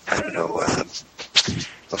don't know.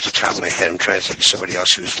 Off the top of my head, I'm trying to think of somebody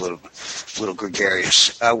else who's a little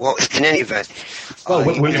gregarious. Well, in any event, you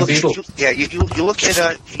look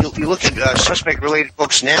at suspect-related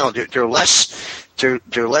books now. They're less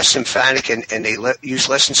emphatic and they use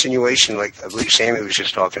less insinuation, like I believe Sammy was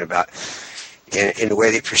just talking about, in the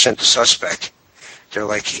way they present the suspect. They're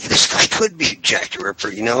like, this guy could be Jack the Ripper.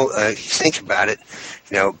 You think about it.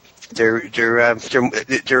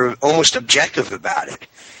 They're almost objective about it.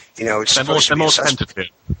 It's supposed to be a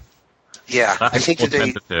suspect. Yeah, I think that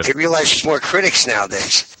they realize there's more critics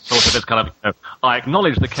nowadays. Sort of this kind of, I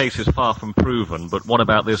acknowledge the case is far from proven, but what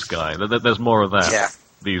about this guy? There's more of that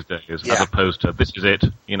these days, as opposed to, this is it,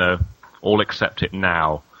 all accept it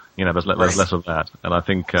now. There's less of that. And I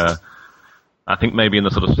think maybe in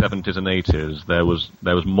the sort of 70s and 80s, there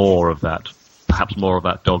was more of that, perhaps more of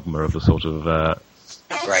that dogma of the sort of...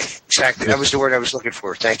 right, exactly. That was the word I was looking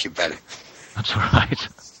for. Thank you, Ben. That's all right.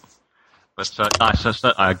 But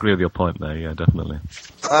I agree with your point there, yeah, definitely.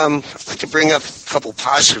 I'd like to bring up a couple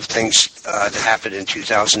positive things that happened in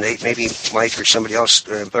 2008. Maybe Mike or somebody else,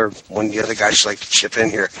 or one of the other guys like to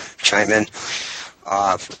chime in.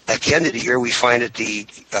 At the end of the year, we find that the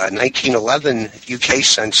 1911 UK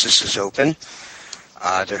census is open.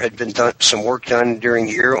 There had been some work done during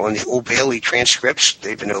the year on the Old Bailey transcripts.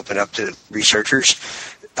 They've been opened up to researchers.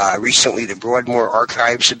 Recently, the Broadmoor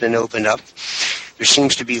archives have been opened up. There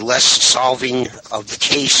seems to be less solving of the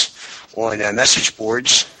case on message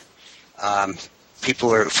boards.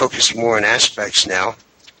 People are focusing more on aspects now.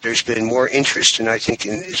 There's been more interest, and I think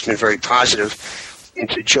it's been very positive,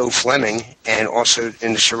 into Joe Fleming and also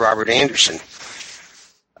into Sir Robert Anderson.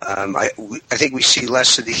 I think we see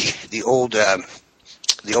less of the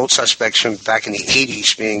old suspects from back in the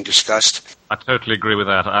 80s being discussed. I totally agree with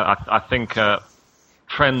that. I think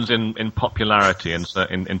trends in popularity in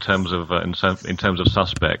terms of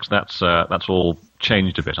suspects, that's all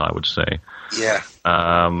changed a bit, I would say. Yeah.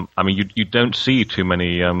 I mean, you don't see too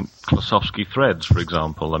many Klosowski threads, for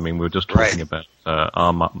example. I mean, we were just talking about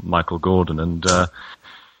Michael Gordon, and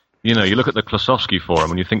you look at the Klosowski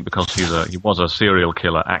forum, and you think because he was a serial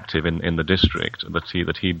killer active in the district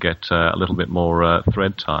that he'd get a little bit more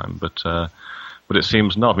thread time, but it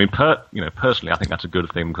seems not. I mean, personally, I think that's a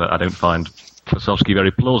good thing because I don't find Klosowski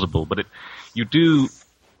very plausible, but you do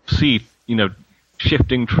see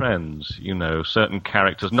shifting trends, certain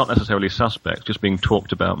characters, not necessarily suspects, just being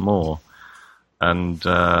talked about more. And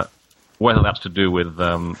whether that's to do with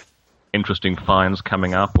interesting finds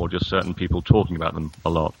coming up or just certain people talking about them a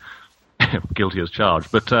lot, guilty as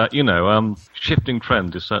charged. But, shifting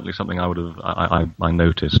trends is certainly something I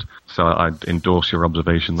noticed. So I'd endorse your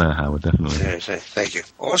observation there, Howard, definitely. Yes, thank you.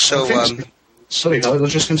 Also, sorry, I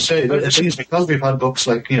was just going to say, it seems because we've had books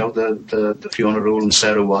like, the Fiona Rule and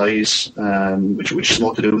Sarah Wise, which is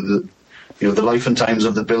more to do with the life and times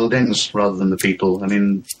of the buildings rather than the people. I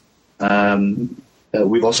mean,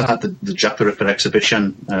 we've also had the Jack the Ripper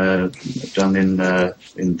exhibition down in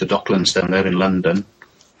the Docklands down there in London.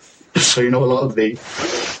 So, a lot of the,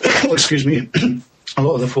 a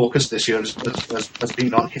lot of the focus this year has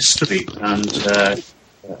been on history and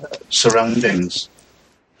surroundings,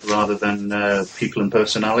 rather than people and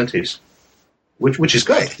personalities, which is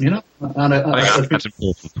great, And I that's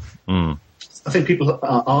important. Mm. I think people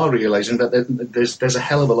are realising that there's a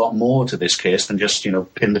hell of a lot more to this case than just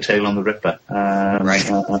pin the tail on the Ripper, right?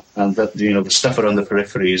 And that the stuff around the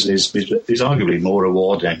peripheries is arguably more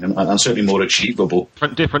rewarding and certainly more achievable.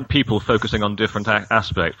 Different people focusing on different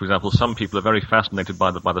aspects. For example, some people are very fascinated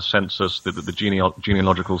by the census, the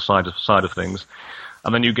genealogical side of things.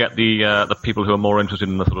 And then you get the people who are more interested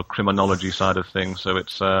in the sort of criminology side of things. So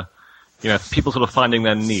it's people sort of finding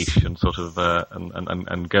their niche and sort of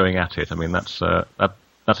and going at it. I mean that's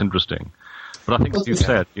interesting. But I think as you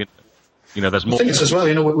said, there's more. The thing is as well,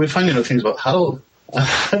 we're finding out things about Harold.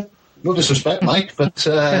 No disrespect, Mike, but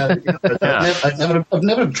I've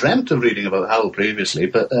never dreamt of reading about Hal previously.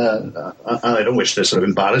 But and I don't wish to sort of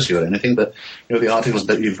embarrass you or anything. But the articles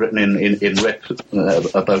that you've written in Rip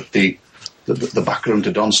about the background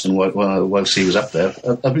to Donston whilst he was up there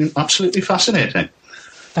have been absolutely fascinating.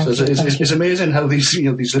 So it's amazing how these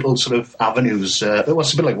these little sort of avenues.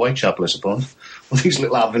 It's a bit like Whitechapel, I suppose. Well, these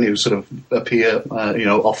little avenues sort of appear,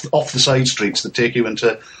 off the side streets that take you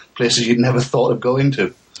into places you'd never thought of going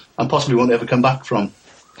to, and possibly won't ever come back from.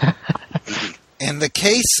 And the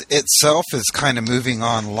case itself is kind of moving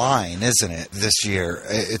online, isn't it, this year?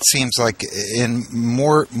 It seems like in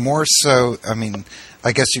more so, I mean,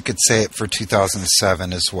 I guess you could say it for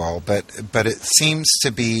 2007 as well, but it seems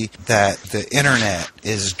to be that the Internet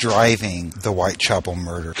is driving the Whitechapel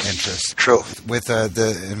murder interest. True. With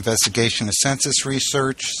the investigation of census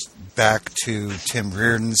research, back to Tim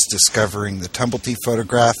Reardon's discovering the Tumblety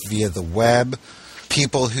photograph via the web,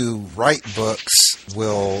 people who write books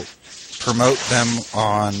will promote them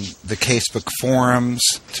on the Casebook forums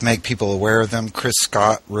to make people aware of them. Chris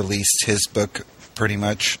Scott released his book pretty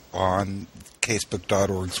much on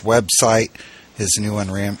Casebook.org's website, his new one,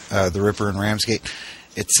 The Ripper in Ramsgate.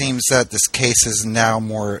 It seems that this case is now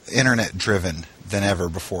more Internet-driven than ever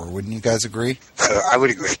before. Wouldn't you guys agree? I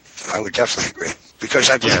would agree. I would definitely agree.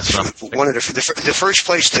 Because I believe one of the first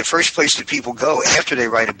place that people go after they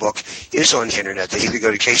write a book is on the Internet. They either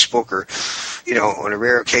go to Casebook or, on a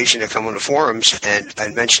rare occasion they come on the forums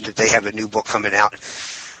and mention that they have a new book coming out.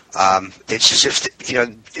 It's as if,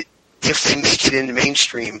 if they make it in the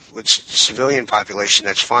mainstream with the civilian population,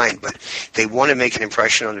 that's fine. But they want to make an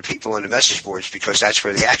impression on the people on the message boards because that's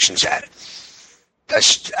where the action's at.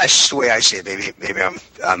 That's just the way I see it. Maybe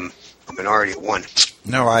I'm a minority of one.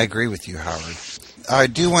 No, I agree with you, Howard. I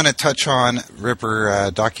do want to touch on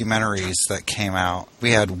Ripper documentaries that came out.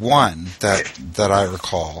 We had one that I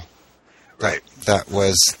recall. Right. That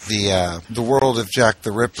was the World of Jack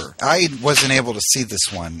the Ripper. I wasn't able to see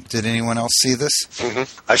this one. Did anyone else see this?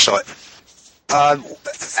 Mm-hmm. I saw it.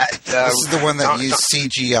 This is the one that used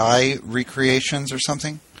CGI recreations or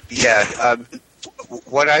something? Yeah.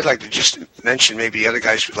 What I'd like to just mention, maybe the other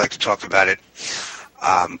guys would like to talk about it.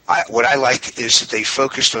 What I like is that they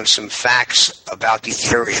focused on some facts about the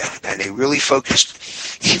area, and they really focused,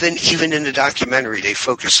 even in the documentary, they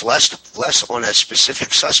focused less on a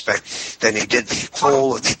specific suspect than they did the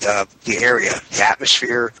whole of the area, the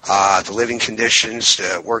atmosphere, the living conditions,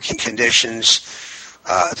 the working conditions,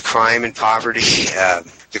 the crime and poverty,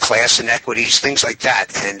 the class inequities, things like that.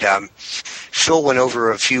 And Phil went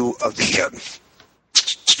over a few of the.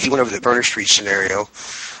 He went over the Burner Street scenario.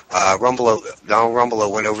 Donald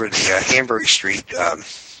Rumbelow went over the Hanbury Street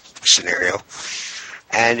scenario,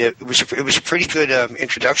 and it was a pretty good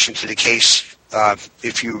introduction to the case.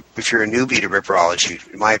 If you're a newbie to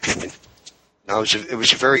ripperology, in my opinion, no, it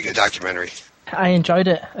was a very good documentary. I enjoyed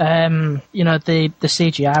it. The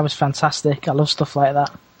CGI was fantastic. I love stuff like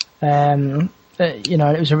that.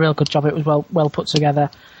 It was a real good job. It was well put together,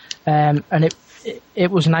 and it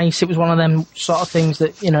was nice. It was one of them sort of things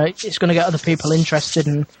that, it's going to get other people interested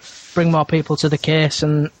and bring more people to the case,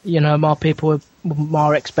 and, more people with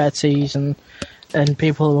more expertise and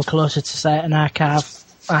people who are closer to certain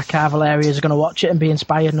archival areas are going to watch it and be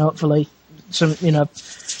inspired, and hopefully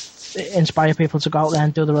inspire people to go out there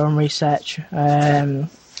and do their own research.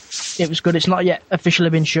 It was good. It's not yet officially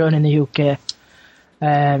been shown in the UK,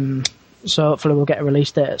 so hopefully we'll get a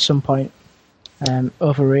release date at some point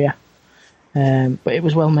over here. But it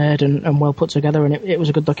was well made and well put together, and it was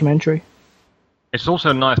a good documentary. It's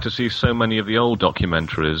also nice to see so many of the old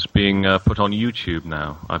documentaries being put on YouTube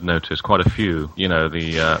now. I've noticed quite a few.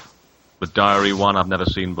 The diary one I've never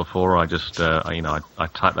seen before. I just I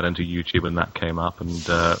typed that into YouTube and that came up, and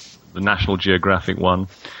the National Geographic one,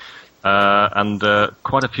 and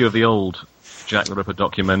quite a few of the old Jack the Ripper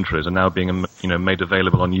documentaries are now being made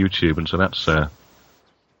available on YouTube, and so that's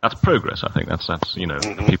progress. I think that's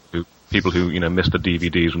people who missed the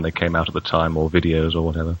DVDs when they came out at the time, or videos or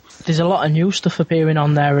whatever. There's a lot of new stuff appearing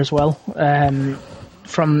on there as well,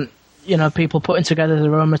 from people putting together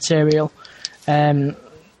their own material.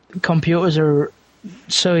 Computers are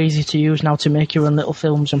so easy to use now to make your own little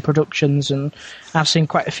films and productions, and I've seen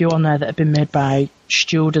quite a few on there that have been made by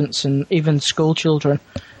students and even school children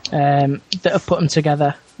that have put them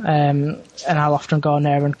together, and I'll often go on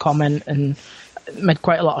there and comment, and made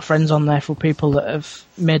quite a lot of friends on there for people that have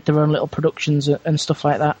made their own little productions and stuff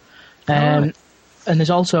like that. And there's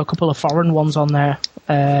also a couple of foreign ones on there.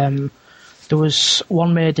 There was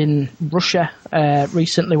one made in Russia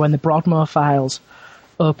recently when the Broadmoor Files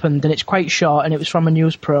opened, and it's quite short, and it was from a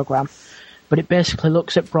news programme, but it basically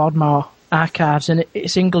looks at Broadmoor archives, and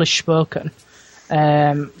it's English spoken,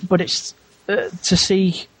 but it's to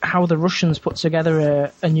see how the Russians put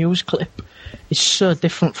together a news clip is so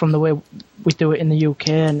different from the way we do it in the UK,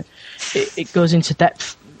 and it goes into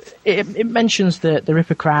depth. It mentions the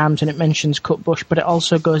Ripper crimes, and it mentions Cutbush, but it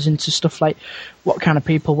also goes into stuff like what kind of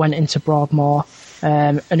people went into Broadmoor,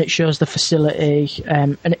 and it shows the facility,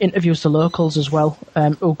 and it interviews the locals as well,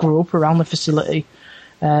 who grew up around the facility,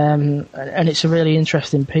 and it's a really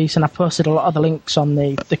interesting piece, and I posted a lot of the links on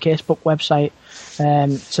the Casebook website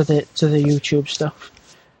to the YouTube stuff.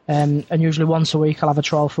 And usually once a week I'll have a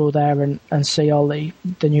trawl through there and see all the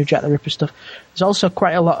new Jack the Ripper stuff. There's also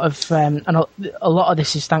quite a lot of, and a lot of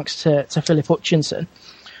this is thanks to Philip Hutchinson.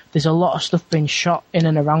 There's a lot of stuff being shot in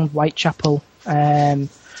and around Whitechapel, of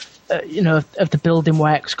the building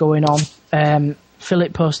works going on.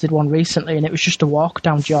 Philip posted one recently, and it was just a walk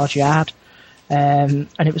down George Yard, and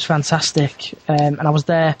it was fantastic. And I was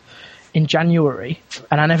there in January,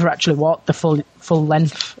 and I never actually walked the full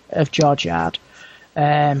length of George Yard.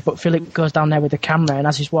 But Philip goes down there with the camera, and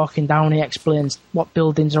as he's walking down, he explains what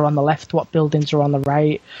buildings are on the left, what buildings are on the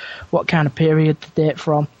right, what kind of period the date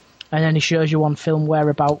from, and then he shows you on film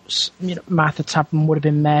whereabouts Martha Tabman would have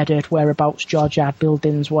been murdered, whereabouts George Yard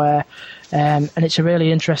buildings were, and it's a really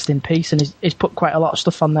interesting piece, and he's put quite a lot of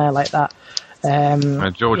stuff on there like that.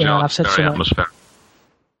 George Yard's very atmospheric.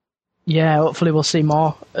 Yeah, hopefully we'll see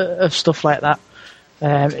more of stuff like that.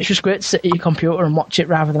 It's just great to sit at your computer and watch it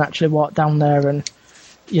rather than actually walk down there. And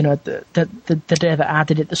the day that I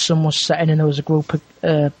did it, the sun was setting, and there was a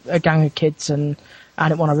gang of kids, and I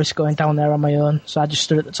didn't want to risk going down there on my own, so I just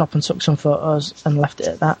stood at the top and took some photos and left it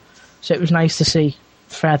at that. So it was nice to see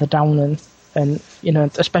further down, and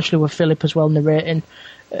especially with Philip as well narrating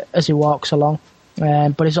as he walks along.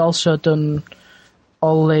 But he's also done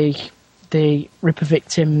all the Ripper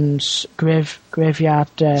victims' graveyard.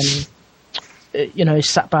 He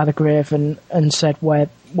sat by the grave and said where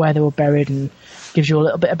they were buried, and gives you a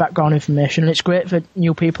little bit of background information. And it's great for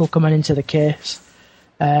new people coming into the case,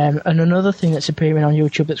 And another thing that's appearing on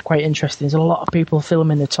YouTube that's quite interesting is a lot of people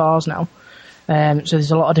filming the tours now. So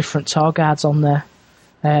there's a lot of different tour guides on there.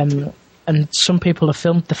 And some people have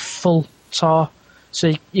filmed the full tour.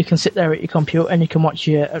 So you can sit there at your computer and you can watch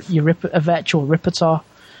a virtual Ripper tour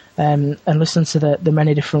and listen to the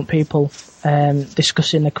many different people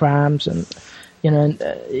discussing the crimes. And,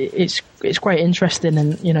 it's quite interesting,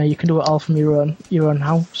 and, you can do it all from your own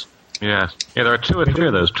house. Yes. Yeah, there are 2 or 3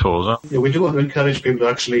 of those tours, huh? Yeah, we do want to encourage people to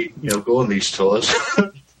actually, go on these tours.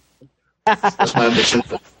 That's my ambition.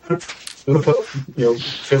 Phil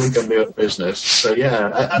can be a business. So,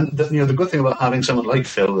 yeah, and the good thing about having someone like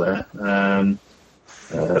Phil there,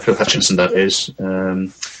 Phil Hutchinson, that is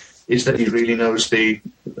that he really knows the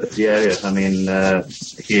area. I mean,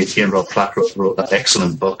 he and Rob Flack wrote that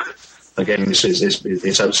excellent book. Again,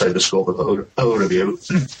 it's outside the scope of our review.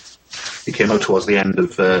 It came out towards the end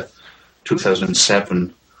of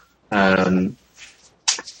 2007,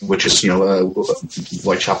 which is,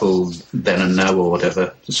 Whitechapel Then and Now or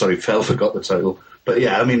whatever. Sorry, Phil forgot the title. But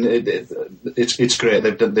yeah, I mean, it's great.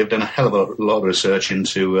 They've done a hell of a lot of research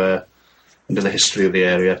into the history of the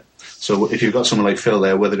area. So if you've got someone like Phil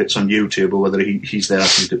there, whether it's on YouTube or whether he's there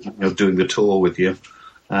actually doing the tour with you,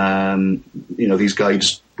 these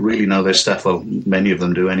guides really know their stuff. Well, many of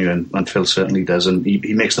them do anyway, and Phil certainly does. And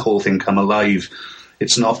he makes the whole thing come alive.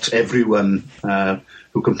 It's not everyone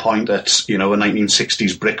who can point at, a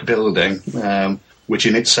 1960s brick building, which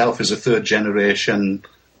in itself is a third generation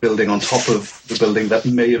building on top of the building that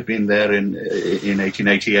may have been there in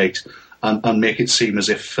 1888, and make it seem as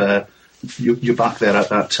if you're back there at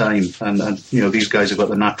that time. And these guys have got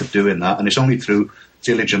the knack of doing that, and it's only through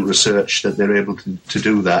diligent research that they're able to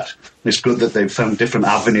do that. And it's good that they've found different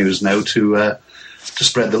avenues now to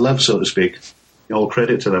spread the love, so to speak. All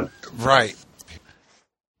credit to them. Right.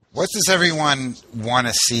 What does everyone want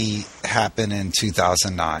to see happen in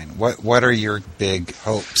 2009? What are your big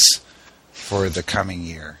hopes for the coming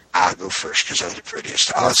year? I'll go first because I'm the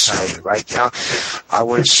prettiest. I'll say right now,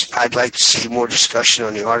 I'd like to see more discussion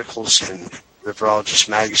on the articles in Ripperologist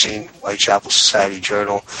Magazine, Whitechapel Society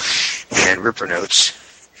Journal, and Ripper Notes.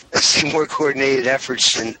 Let's see more coordinated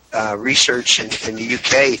efforts in research in the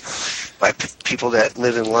UK by people that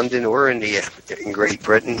live in London or in Great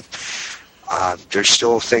Britain. There's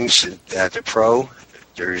still things at the Pro.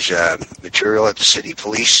 There's material at the City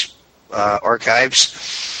Police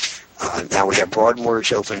archives. Now we have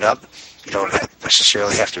Broadmoor's opened up. You don't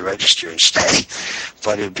necessarily have to register and stay,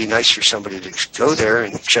 but it would be nice for somebody to go there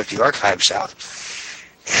and check the archives out.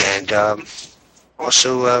 And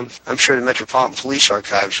also, I'm sure the Metropolitan Police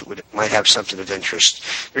Archives might have something of interest.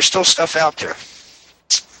 There's still stuff out there.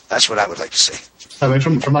 That's what I would like to see. I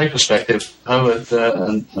mean, from my perspective, I would,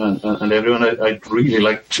 and everyone, I'd really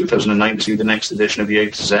like 2009 to see the next edition of the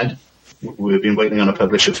A to Z. We've been waiting on a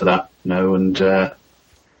publisher for that now, and I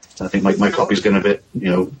think my copy's getting a bit,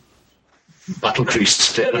 battle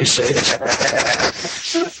creased, dare I say it.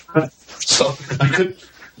 So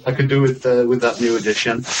I could do with that new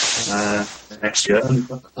edition next year,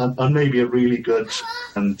 and maybe a really good.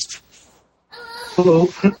 Hello.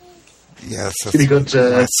 Yes, really good.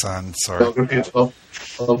 My son. Sorry. Biography of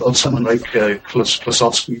someone like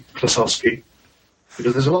Klosowski,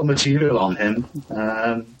 because there's a lot of material on him.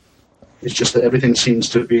 It's just that everything seems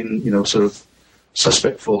to have been, sort of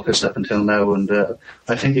suspect focused up until now, and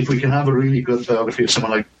I think if we can have a really good biography of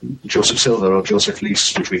someone like Joseph Silver or Joseph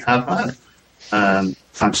Lease, which we have had,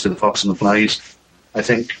 thanks to The Fox and the Flies, I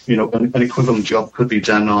think an equivalent job could be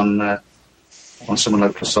done on someone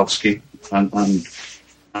like Klosowski and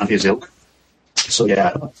his ilk. So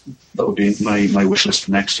yeah, that would be my wish list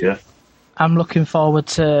for next year. I'm looking forward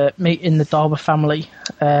to meeting the Dorber family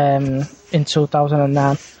in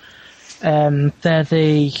 2009. They're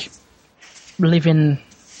the living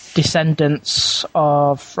descendants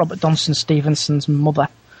of Robert Donson Stevenson's mother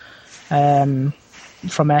from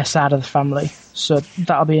their side of the family. So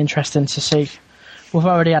that'll be interesting to see. We've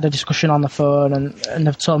already had a discussion on the phone, and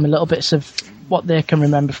they've told me little bits of what they can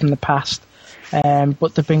remember from the past.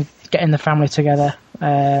 But they've been getting the family together.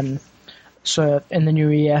 So in the new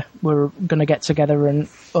year, we're going to get together and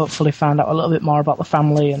hopefully find out a little bit more about the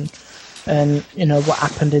family and what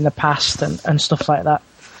happened in the past and stuff like that.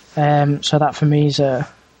 So that for me is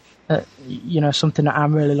something that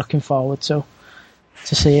I'm really looking forward to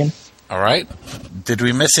seeing. All right. Did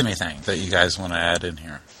we miss anything that you guys want to add in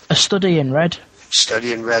here? A Study in Red.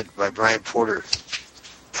 Study in Red by Brian Porter.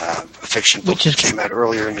 A fiction book that came out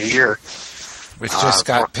earlier in the year. Which just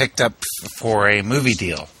got picked up for a movie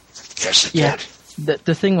deal. Yes, it did.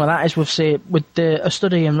 The thing with that is we've seen, with A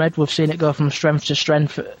Study in Red, we've seen it go from strength to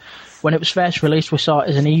strength. When it was first released, we saw it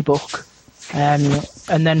as an e-book, And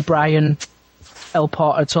then Brian L.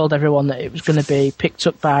 Porter told everyone that it was going to be picked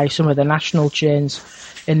up by some of the national chains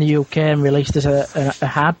in the UK and released as a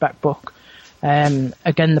hardback book.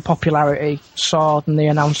 Again, the popularity soared, and they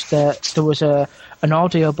announced that there was an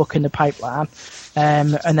audio book in the pipeline.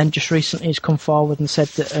 And then just recently he's come forward and said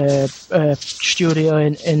that a studio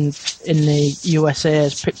in the USA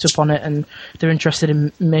has picked up on it, and they're interested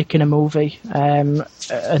in making a movie. And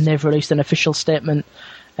they've released an official statement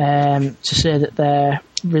to say that they're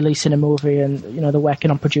releasing a movie, and they're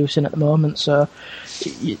working on producing at the moment. So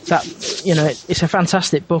that it's a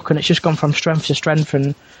fantastic book, and it's just gone from strength to strength.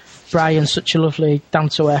 And Brian's such a lovely, down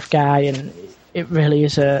to earth guy, and it really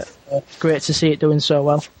is great to see it doing so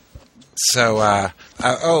well. So,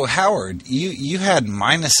 Howard, you had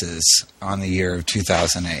minuses on the year of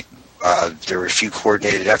 2008. There were a few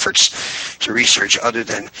coordinated efforts to research other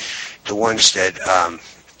than the ones that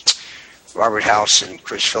Robert House and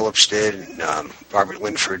Chris Phillips did, and Robert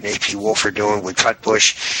Linford and A.P. Wolf are doing with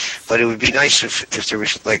Cutbush. But it would be nice if there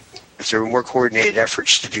was if there were more coordinated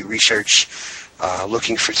efforts to do research,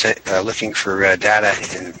 looking for data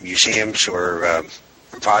in museums or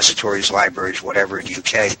repositories, libraries, whatever in the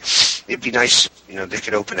UK. It'd be nice, they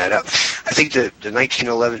could open that up. I think the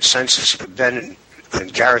 1911 census, Ben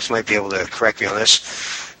and Gareth might be able to correct me on this,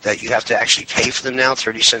 that you have to actually pay for them now,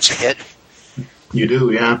 30 cents a hit. You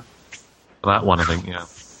do, yeah. That one, I think, yeah.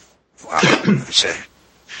 Wow,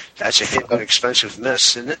 that's a hit and expensive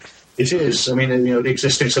mess, isn't it? It is. I mean, the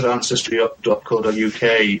existing sort of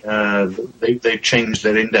ancestry.co.uk, they've changed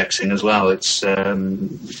their indexing as well. It's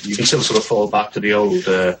you can still sort of fall back to the old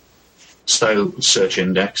style search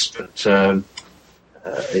index, but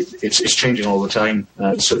it's changing all the time.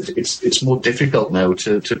 So it's more difficult now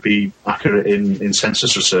to be accurate in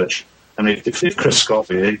census research. I mean, if Chris Scott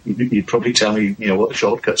were here, he'd probably tell me what the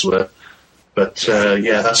shortcuts were. But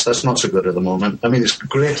that's not so good at the moment. I mean, it's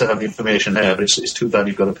great to have the information there, but it's too bad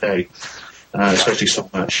you've got to pay, especially so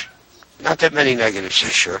much. Not that many negatives,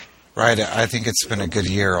 sure. Right, I think it's been a good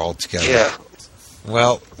year altogether. Yeah.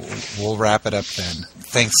 Well, we'll wrap it up then.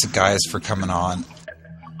 Thanks, guys, for coming on.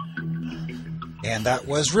 And that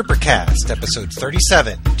was Rippercast, episode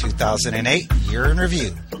 37, 2008, year in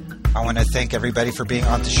review. I want to thank everybody for being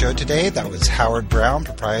on the show today. That was Howard Brown,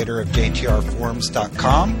 proprietor of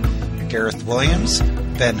JTRforums.com, Gareth Williams,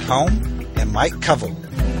 Ben Home, and Mike Covell.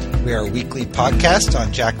 We are a weekly podcast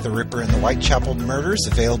on Jack the Ripper and the Whitechapel murders,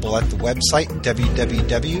 available at the website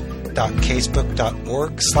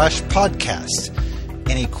www.casebook.org/podcast.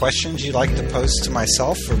 Any questions you'd like to pose to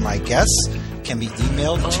myself or my guests can be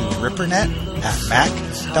emailed to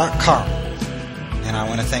rippernet@mac.com. And I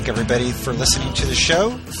want to thank everybody for listening to the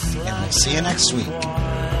show, and we'll see you next week.